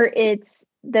 whether it's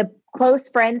the close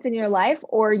friends in your life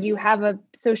or you have a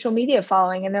social media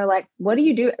following and they're like, what do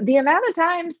you do? The amount of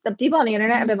times the people on the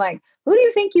internet have been like, who do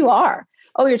you think you are?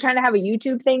 Oh, you're trying to have a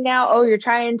YouTube thing now. Oh, you're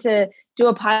trying to do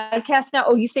a podcast now.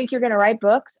 Oh, you think you're going to write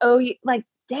books? Oh,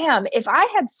 damn, if I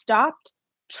had stopped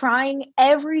trying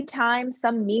every time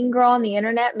some mean girl on the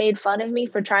internet made fun of me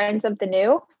for trying something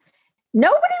new,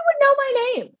 nobody would know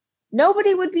my name.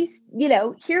 Nobody would be,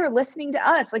 here listening to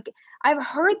us. Like, I've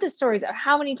heard the stories of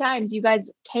how many times you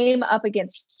guys came up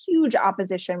against huge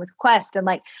opposition with Quest and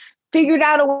figured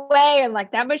out a way, and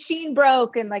that machine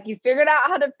broke, and you figured out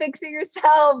how to fix it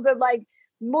yourselves, and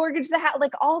mortgage the house,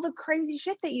 all the crazy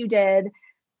shit that you did.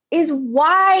 is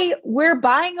why we're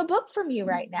buying a book from you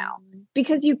right now,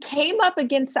 because you came up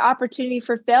against the opportunity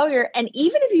for failure. And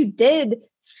even if you did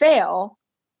fail,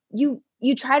 you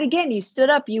tried again, you stood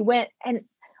up, you went. And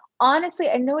honestly,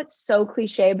 I know it's so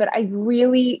cliche, but I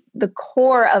really, the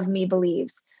core of me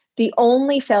believes the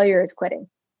only failure is quitting.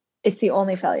 It's the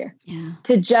only failure. Yeah.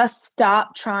 To just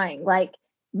stop trying. Like,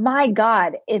 my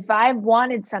God, if I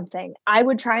wanted something, I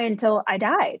would try until I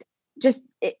died. Just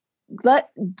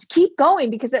keep going,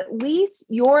 because at least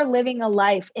you're living a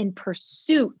life in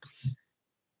pursuit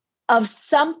of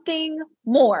something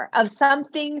more, of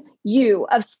something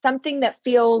of something that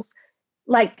feels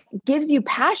like gives you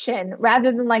passion,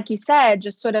 rather than, like you said,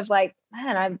 just sort of like,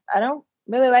 man, I don't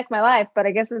really like my life, but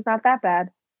I guess it's not that bad.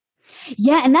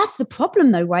 Yeah. And that's the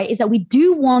problem though, right? Is that we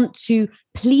do want to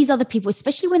please other people,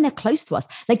 especially when they're close to us.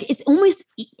 Like,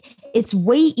 it's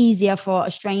way easier for a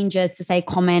stranger to say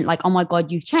comment like, oh my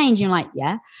God, you've changed. And you're like,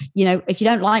 yeah, if you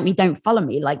don't like me, don't follow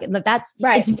me. Like, that's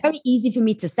right. It's very easy for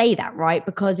me to say that, right?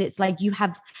 Because it's like, you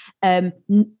have,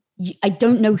 I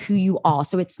don't know who you are.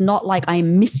 So it's not like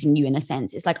I'm missing you in a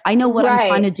sense. It's like, I know what I'm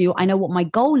trying to do. I know what my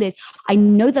goal is. I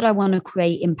know that I want to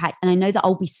create impact, and I know that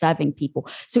I'll be serving people.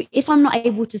 So if I'm not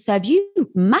able to serve you,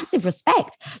 massive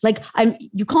respect. Like,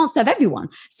 you can't serve everyone.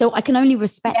 So I can only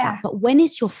respect that. But when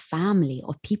it's your family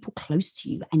or people close to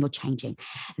you and you're changing,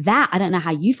 that, I don't know how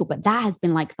you feel, but that has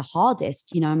been like the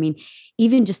hardest. I mean,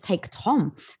 even just take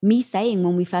Tom, me saying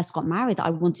when we first got married that I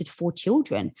wanted 4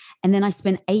 children. And then I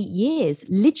spent 8 years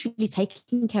literally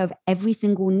taking care of every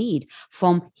single need.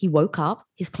 From he woke up,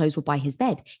 his clothes were by his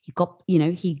bed. He got,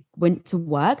 he went to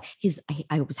work.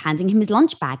 I was handing him his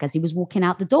lunch bag as he was walking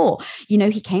out the door.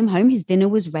 He came home, his dinner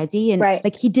was ready. And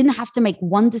like, he didn't have to make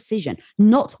one decision,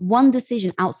 not one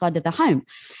decision outside of the home.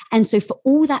 And so for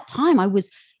all that time, I was,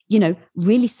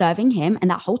 really serving him.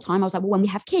 And that whole time I was like, well, when we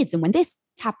have kids and when this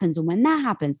happens and when that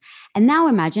happens. And now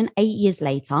imagine 8 years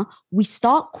later, we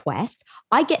start Quest.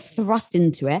 I get thrust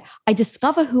into it. I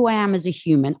discover who I am as a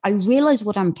human. I realize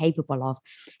what I'm capable of.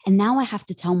 And now I have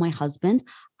to tell my husband,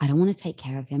 I don't want to take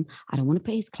care of him. I don't want to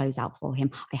put his clothes out for him.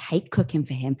 I hate cooking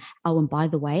for him. Oh, and by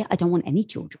the way, I don't want any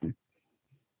children.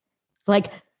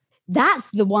 Like, that's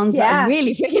the ones that are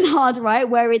really freaking hard, right?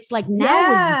 Where it's like, now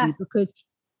what do you do? Because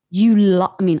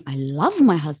I love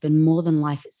my husband more than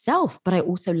life itself, but I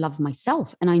also love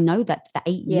myself. And I know that the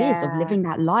 8 years of living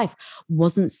that life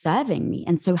wasn't serving me.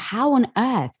 And so how on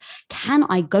earth can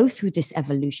I go through this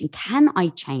evolution? Can I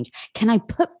change? Can I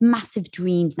put massive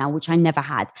dreams now, which I never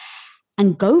had,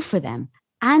 and go for them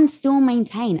and still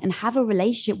maintain and have a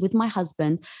relationship with my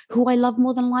husband who I love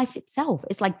more than life itself?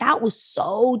 It's like, that was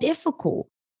so difficult.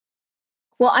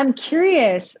 Well, I'm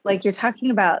curious, like, you're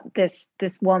talking about this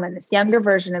woman, this younger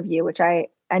version of you, which I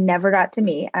never got to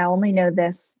meet. I only know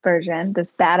this version,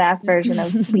 this badass version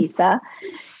of Lisa.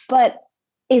 But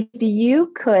if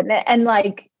you could, and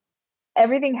like,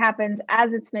 everything happens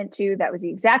as it's meant to, that was the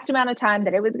exact amount of time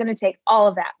that it was going to take, all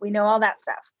of that. We know all that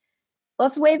stuff.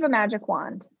 Let's wave a magic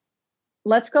wand.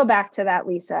 Let's go back to that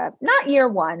Lisa, not year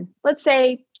 1. Let's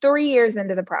say 3 years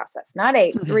into the process, not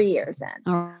 8, 3 years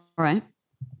in. All right.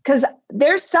 Because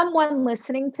there's someone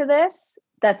listening to this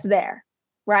that's there,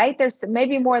 right? There's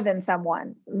maybe more than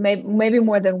someone, maybe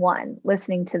more than one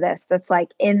listening to this that's like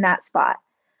in that spot.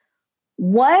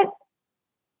 What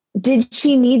did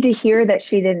she need to hear that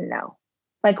she didn't know?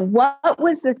 Like, what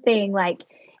was the thing? Like,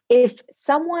 if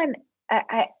someone,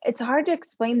 it's hard to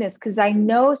explain this, because I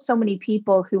know so many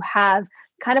people who have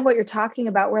kind of what you're talking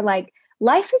about, where like,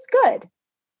 life is good.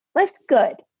 Life's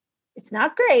good. It's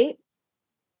not great.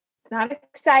 Not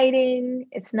exciting.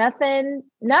 It's nothing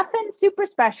super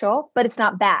special, but it's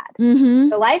not bad. Mm-hmm.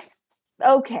 So life's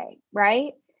okay,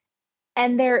 right?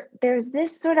 And there's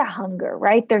this sort of hunger,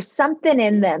 right? There's something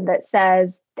in them that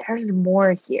says, there's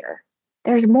more here.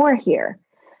 There's more here.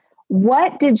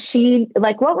 What did she,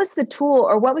 like, what was the tool,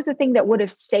 or what was the thing that would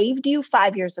have saved you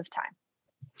 5 years of time?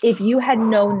 If you had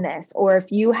known this, or if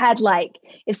you had, like,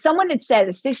 if someone had said,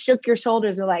 if shook your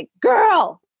shoulders and like,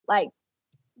 girl, like,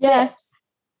 yes.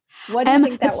 What do you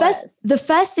think that was? The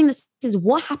first thing that says,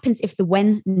 what happens if the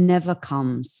when never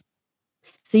comes?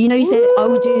 So, you said, I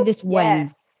will do this when.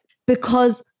 Yes.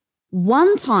 Because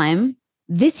one time,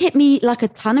 this hit me like a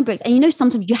ton of bricks. And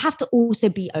sometimes you have to also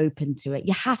be open to it.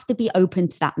 You have to be open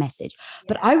to that message. Yeah.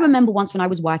 But I remember once when I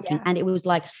was working, and it was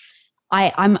like,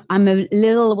 I'm a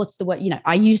little, what's the word?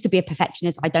 I used to be a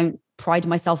perfectionist. I don't pride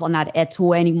myself on that at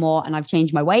all anymore. And I've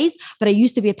changed my ways, but I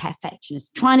used to be a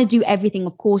perfectionist, trying to do everything,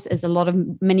 of course, as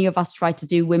many of us try to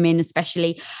do, women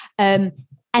especially. And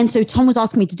so Tom was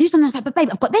asking me to do something. I was like, but babe,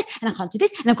 I've got this and I can't do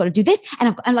this and I've got to do this.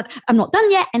 And I'm not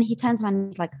done yet. And he turns around and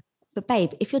he's like, but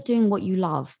babe, if you're doing what you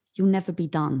love, you'll never be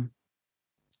done.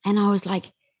 And I was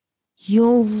like,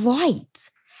 you're right.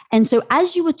 And so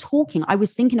as you were talking, I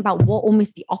was thinking about what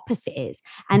almost the opposite is.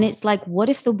 And it's like, what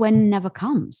if the when never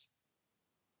comes?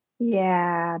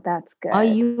 Yeah, that's good. Are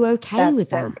you okay with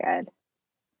that? That's so good.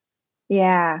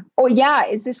 Yeah. Oh, yeah.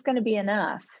 Is this going to be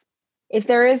enough?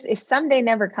 If someday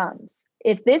never comes,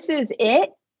 if this is it,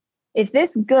 if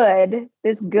this good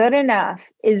enough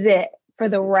is it for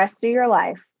the rest of your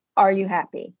life, are you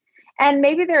happy? And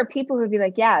maybe there are people who'd be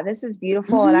like, yeah, this is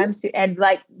beautiful. And and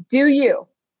like, do you?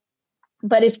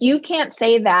 But if you can't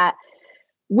say that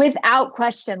without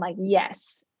question, like,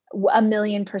 yes,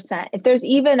 1,000,000%, if there's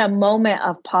even a moment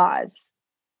of pause,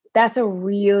 that's a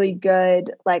really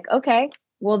good, like, okay,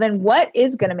 well then what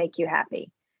is going to make you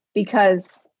happy?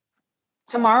 Because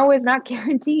tomorrow is not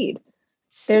guaranteed.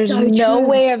 There's So no true.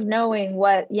 way of knowing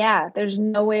there's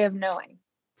no way of knowing.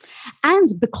 And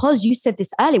because you said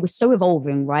this earlier, we're so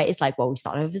evolving, right? It's like, well, we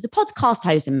started off as a podcast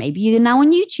host and maybe you're now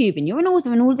on YouTube and you're an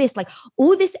author and all this, like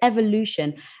all this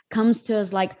evolution comes to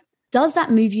us like, does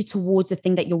that move you towards the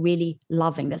thing that you're really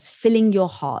loving, that's filling your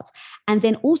heart? And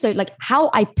then also like how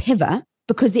I pivot,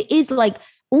 because it is like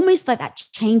almost like that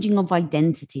changing of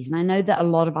identities. And I know that a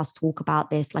lot of us talk about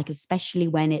this, like, especially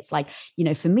when it's like, you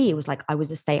know, for me, it was like, I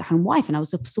was a stay-at-home wife and I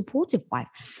was a supportive wife,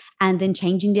 and then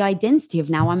changing the identity of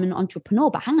now I'm an entrepreneur,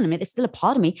 but hang on a minute, there's still a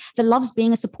part of me that loves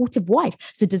being a supportive wife.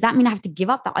 So does that mean I have to give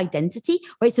up that identity?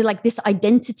 Right. So like this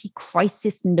identity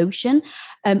crisis notion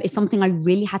is something I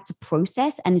really had to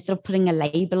process. And instead of putting a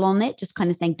label on it, just kind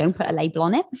of saying, don't put a label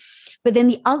on it. But then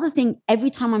the other thing, every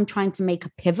time I'm trying to make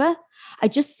a pivot, I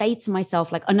just say to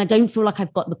myself, like, and I don't feel like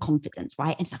I've got the confidence,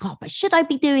 right? And it's like, oh, but should I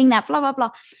be doing that? Blah, blah, blah.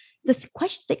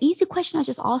 The easy question I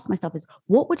just ask myself is,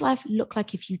 what would life look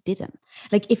like if you didn't?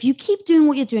 Like, if you keep doing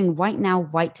what you're doing right now,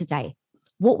 right today,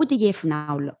 what would a year from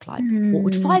now look like? What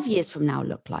would 5 years from now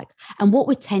look like? And what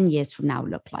would 10 years from now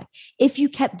look like? If you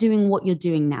kept doing what you're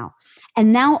doing now,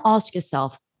 and now ask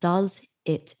yourself, does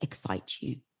it excite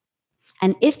you?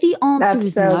 And if the answer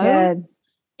is so no, good.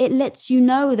 It lets you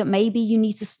know that maybe you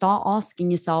need to start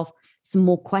asking yourself some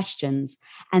more questions.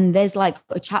 And there's like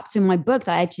a chapter in my book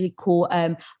that I actually call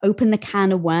Open the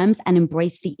Can of Worms and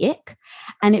Embrace the Ick.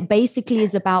 And it basically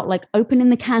is about like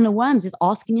opening the can of worms is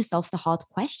asking yourself the hard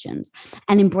questions,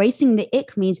 and embracing the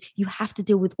ick means you have to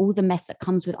deal with all the mess that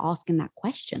comes with asking that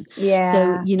question. Yeah.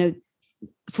 So, you know,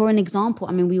 for an example,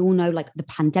 I mean, we all know like the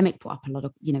pandemic brought up a lot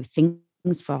of, you know,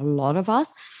 things for a lot of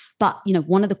us. But, you know,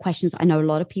 one of the questions I know a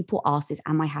lot of people ask is,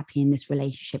 am I happy in this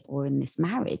relationship or in this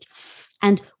marriage?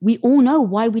 And we all know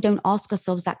why we don't ask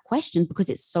ourselves that question, because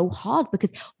it's so hard.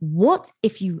 Because what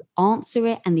if you answer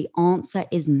it and the answer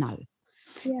is no?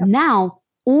 Yeah. Now,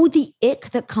 all the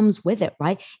ick that comes with it,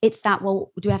 right? It's that,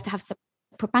 well, do we have to have separate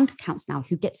bank accounts now?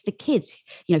 Who gets the kids?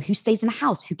 You know, who stays in the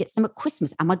house? Who gets them at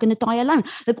Christmas? Am I going to die alone?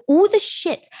 Like all the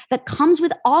shit that comes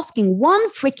with asking one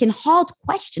freaking hard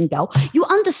question, girl. You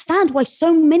understand why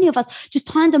so many of us just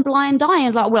turned a blind eye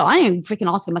and like, well, I ain't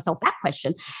freaking asking myself that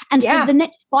question. And for the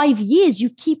next 5 years, you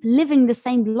keep living the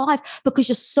same life because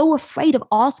you're so afraid of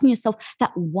asking yourself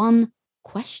that one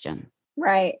question.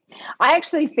 Right. I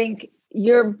actually think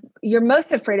you're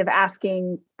most afraid of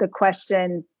asking the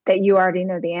question that you already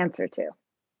know the answer to.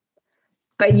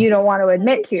 But you don't want to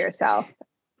admit to yourself.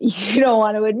 You don't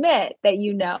want to admit that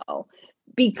you know,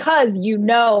 because you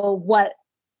know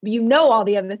all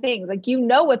the other things. Like, you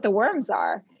know what the worms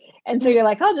are. And so you're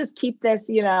like, I'll just keep this,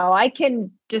 you know, I can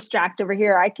distract over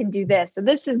here. I can do this. So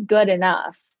this is good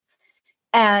enough.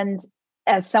 And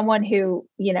as someone who,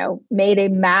 you know, made a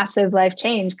massive life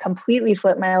change, completely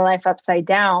flipped my life upside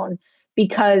down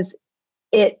because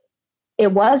it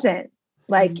wasn't.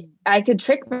 Like, I could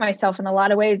trick myself in a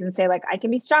lot of ways and say, like, I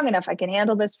can be strong enough. I can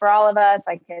handle this for all of us.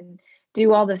 I can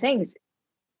do all the things.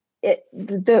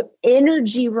 The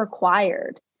energy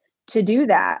required to do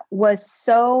that was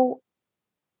so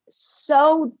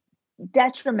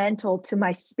detrimental to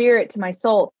my spirit, to my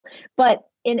soul. But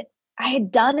I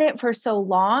had done it for so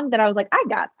long that I was like, I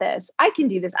got this. I can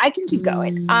do this. I can keep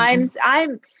going.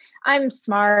 I'm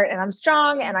smart and I'm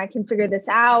strong and I can figure this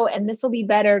out, and this will be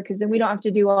better because then we don't have to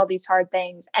do all these hard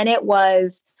things. And it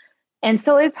was, and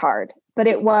still is hard, but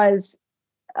it was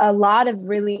a lot of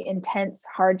really intense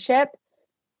hardship.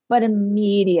 But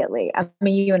immediately, I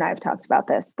mean, you and I have talked about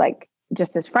this, like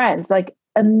just as friends, like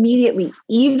immediately,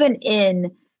 even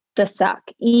in the suck,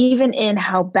 even in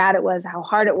how bad it was, how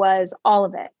hard it was, all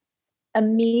of it,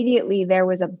 immediately there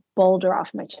was a boulder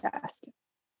off my chest.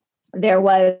 There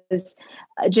was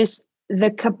just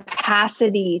the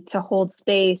capacity to hold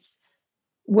space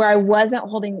where I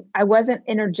wasn't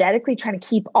energetically trying to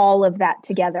keep all of that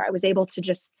together. I was able to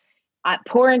just I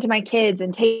pour into my kids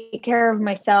and take care of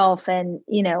myself. And,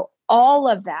 all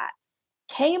of that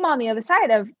came on the other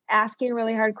side of asking a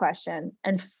really hard question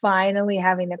and finally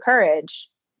having the courage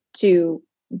to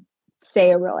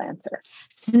say a real answer.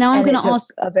 So now I'm going to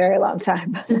ask a very long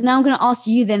time. So now I'm going to ask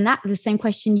you then the same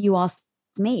question you asked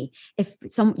me. If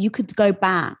you could go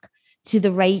back to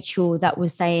the Rachel that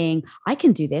was saying, I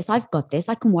can do this, I've got this,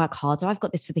 I can work harder, I've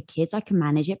got this for the kids, I can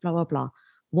manage it, blah, blah, blah.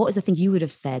 What was the thing you would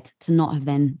have said to not have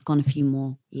then gone a few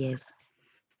more years?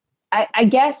 I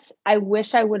guess I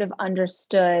wish I would have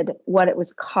understood what it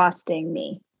was costing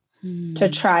me to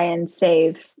try and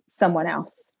save someone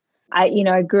else.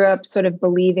 I grew up sort of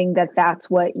believing that that's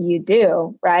what you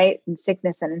do, right? In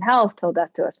sickness and in health, till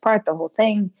death do us part, the whole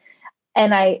thing.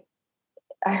 And I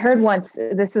heard once,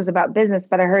 this was about business,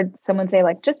 but I heard someone say,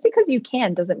 like, just because you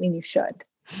can doesn't mean you should.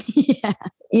 Yeah.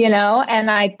 And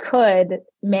I could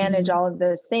manage all of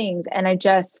those things. And I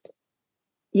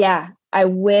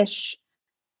wish,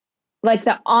 like,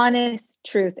 the honest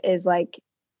truth is, like,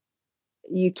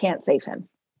 you can't save him.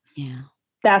 Yeah.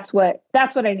 That's what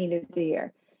I needed to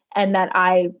hear. And that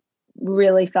I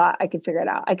really thought I could figure it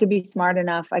out. I could be smart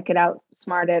enough. I could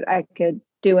outsmart it. I could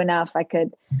do enough.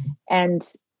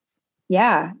 And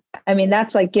yeah, I mean,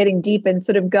 that's like getting deep and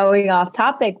sort of going off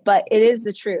topic, but it is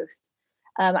the truth.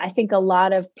 I think a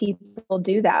lot of people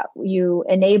do that. You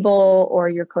enable, or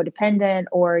you're codependent,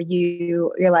 or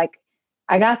you're like,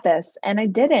 I got this. And I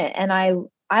didn't. And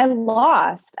I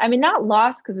lost. I mean, not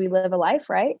lost because we live a life,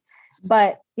 right?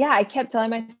 But yeah, I kept telling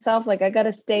myself, like, I got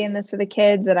to stay in this for the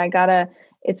kids, and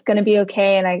it's going to be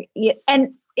okay.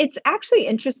 And it's actually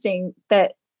interesting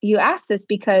that you asked this,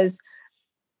 because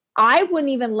I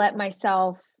wouldn't even let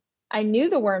myself, I knew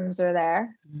the worms were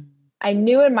there. I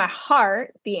knew in my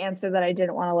heart the answer that I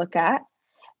didn't want to look at,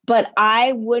 but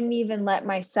I wouldn't even let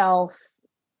myself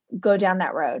go down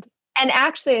that road. And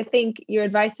actually, I think your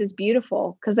advice is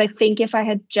beautiful, because I think if I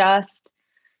had just,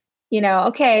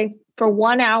 okay, for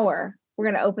 1 hour, we're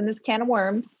going to open this can of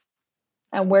worms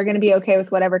and we're going to be okay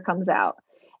with whatever comes out.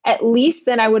 At least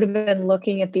then I would have been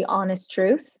looking at the honest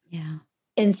truth. Yeah.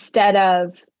 Instead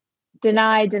of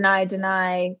deny,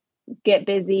 get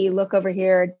busy, look over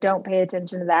here, don't pay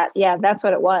attention to that. Yeah, that's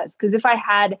what it was. Because if I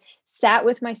had sat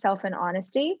with myself in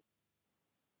honesty,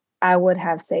 I would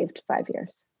have saved 5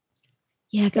 years.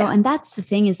 Yeah, girl. Yeah. And that's the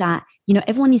thing, is that,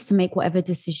 everyone needs to make whatever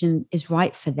decision is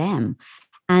right for them.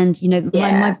 And,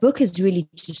 my book is really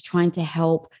just trying to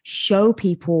help show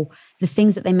people the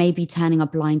things that they may be turning a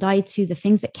blind eye to, the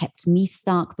things that kept me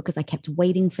stuck because I kept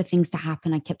waiting for things to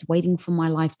happen. I kept waiting for my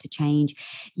life to change,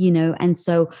 and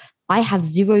so I have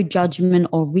zero judgment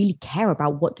or really care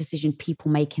about what decision people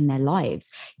make in their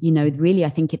lives. Really, I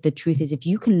think the truth is, if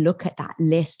you can look at that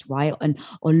list, right,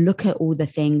 or look at all the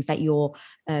things that you're,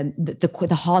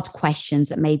 the hard questions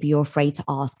that maybe you're afraid to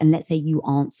ask, and let's say you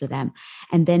answer them,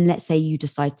 and then let's say you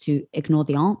decide to ignore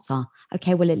the answer.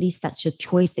 Okay, well, at least that's your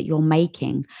choice that you're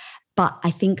making. But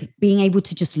I think being able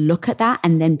to just look at that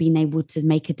and then being able to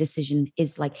make a decision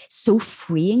is like so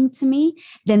freeing to me.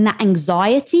 Then that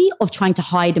anxiety of trying to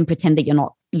hide and pretend that you're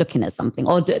not looking at something,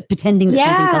 or pretending that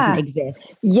something doesn't exist.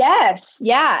 Yes.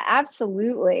 Yeah,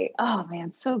 absolutely. Oh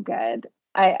man, so good.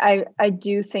 I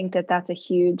do think that that's a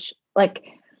huge, like,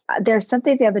 there's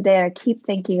something the other day, I keep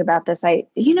thinking about this.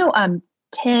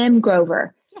 Tim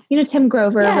Grover, Tim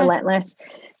Grover, Relentless.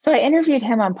 So I interviewed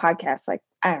him on podcasts, like,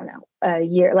 I don't know,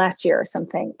 last year or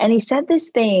something. And he said this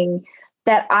thing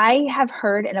that I have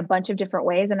heard in a bunch of different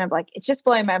ways. And I'm like, it's just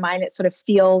blowing my mind. It sort of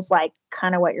feels like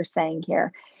kind of what you're saying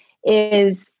here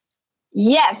is,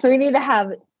 yes, so we need to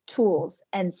have tools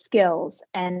and skills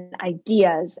and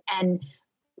ideas, and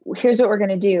here's what we're going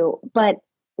to do. But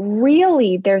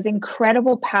really, there's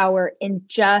incredible power in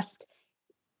just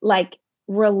like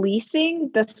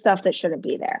releasing the stuff that shouldn't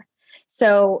be there.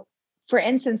 So for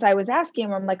instance, I was asking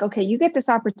him, I'm like, okay, you get this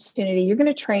opportunity. You're going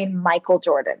to train Michael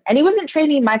Jordan. And he wasn't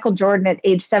training Michael Jordan at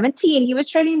age 17. He was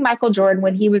training Michael Jordan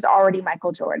when he was already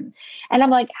Michael Jordan. And I'm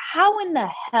like, how in the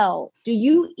hell where do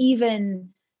you even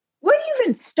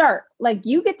start? Like,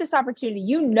 you get this opportunity,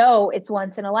 it's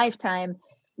once in a lifetime.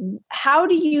 How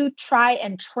do you try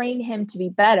and train him to be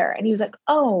better? And he was like,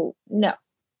 oh, no,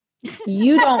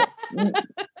 you don't.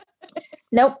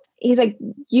 Nope. He's like,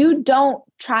 you don't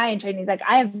try and train. He's like,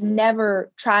 I have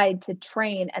never tried to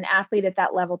train an athlete at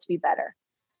that level to be better.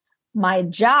 My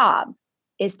job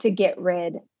is to get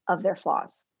rid of their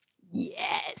flaws.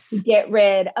 Yes. Get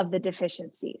rid of the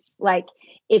deficiencies. Like,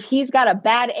 if he's got a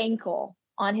bad ankle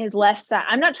on his left side,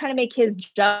 I'm not trying to make his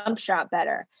jump shot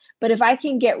better, but if I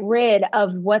can get rid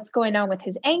of what's going on with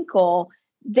his ankle,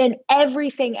 then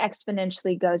everything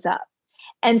exponentially goes up.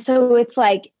 And so it's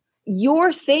like,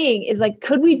 your thing is like,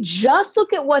 could we just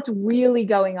look at what's really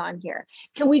going on here?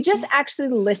 Can we just actually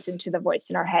listen to the voice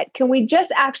in our head? Can we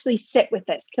just actually sit with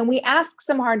this? Can we ask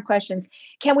some hard questions?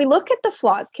 Can we look at the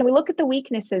flaws? Can we look at the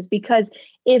weaknesses? Because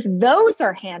if those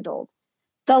are handled,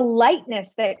 the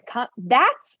lightness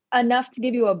that's enough to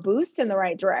give you a boost in the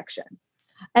right direction.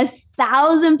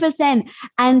 1,000%.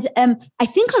 And I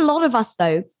think a lot of us,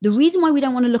 though, the reason why we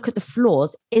don't want to look at the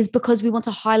flaws is because we want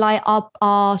to highlight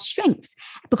our strengths,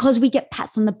 because we get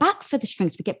pats on the back for the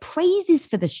strengths. We get praises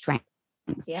for the strengths.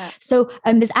 Yeah. So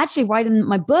there's actually writing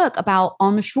my book about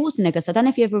Arnold Schwarzenegger. So I don't know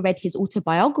if you ever read his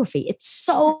autobiography. It's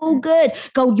so good.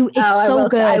 It's so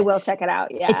good. I will check it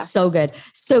out. Yeah. It's so good.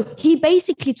 So he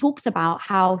basically talks about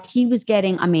how he was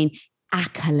getting,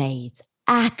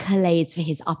 accolades for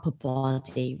his upper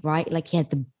body, right? Like he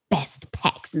had the best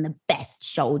pecs and the best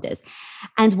shoulders.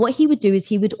 And what he would do is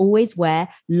he would always wear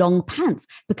long pants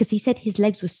because he said his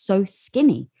legs were so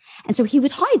skinny. And so he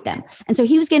would hide them. And so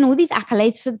he was getting all these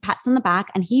accolades for the pats on the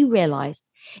back. And he realized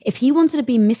if he wanted to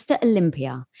be Mr.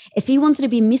 Olympia, if he wanted to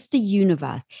be Mr.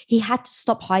 Universe, he had to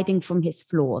stop hiding from his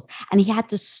flaws. And he had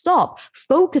to stop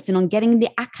focusing on getting the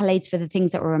accolades for the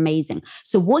things that were amazing.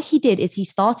 So what he did is he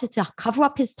started to cover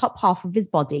up his top half of his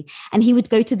body and he would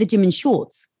go to the gym in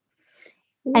shorts.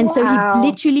 And so he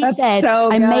literally said,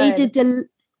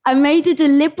 I made a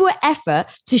deliberate effort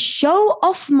to show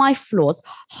off my flaws,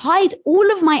 hide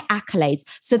all of my accolades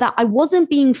so that I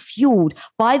wasn't being fueled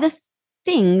by the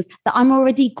things that I'm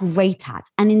already great at,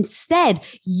 and instead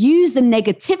use the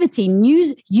negativity,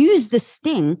 use the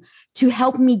sting to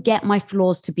help me get my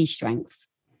flaws to be strengths.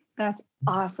 That's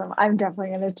awesome. I'm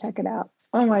definitely going to check it out.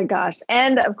 Oh my gosh.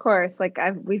 And of course, like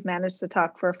we've managed to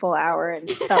talk for a full hour and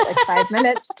it felt like 5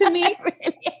 minutes to me.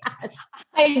 Really has.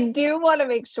 I do want to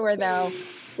make sure though,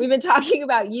 we've been talking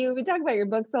about you, we've been talking about your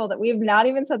book sold, that we have not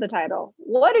even said the title.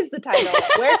 What is the title?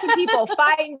 Where can people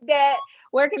find it?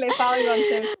 Where can they follow you on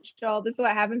social? This is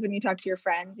what happens when you talk to your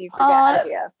friends. You forget how to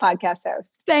be a podcast host.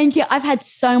 Thank you. I've had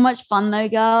so much fun though,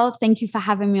 girl. Thank you for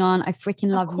having me on. I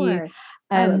freaking love you.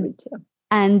 I love you too.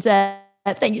 And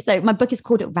thank you. So my book is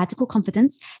called Radical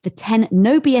Confidence, the 10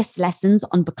 no BS lessons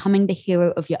on becoming the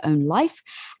hero of your own life.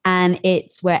 And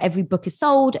it's where every book is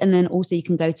sold. And then also you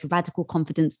can go to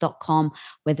radicalconfidence.com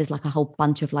where there's like a whole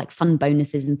bunch of like fun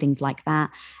bonuses and things like that.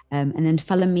 And then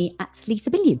follow me at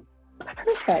Lisa Bilyeu.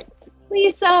 Perfect.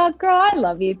 Lisa, girl, I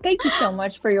love you. Thank you so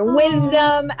much for your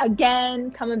wisdom. Again,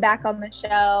 coming back on the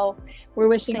show. We're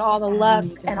wishing you all the luck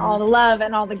and all the love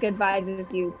and all the good vibes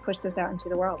as you push this out into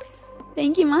the world.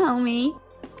 Thank you, my homie.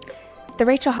 The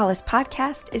Rachel Hollis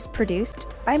podcast is produced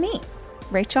by me,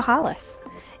 Rachel Hollis.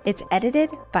 It's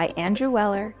edited by Andrew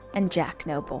Weller and Jack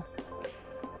Noble.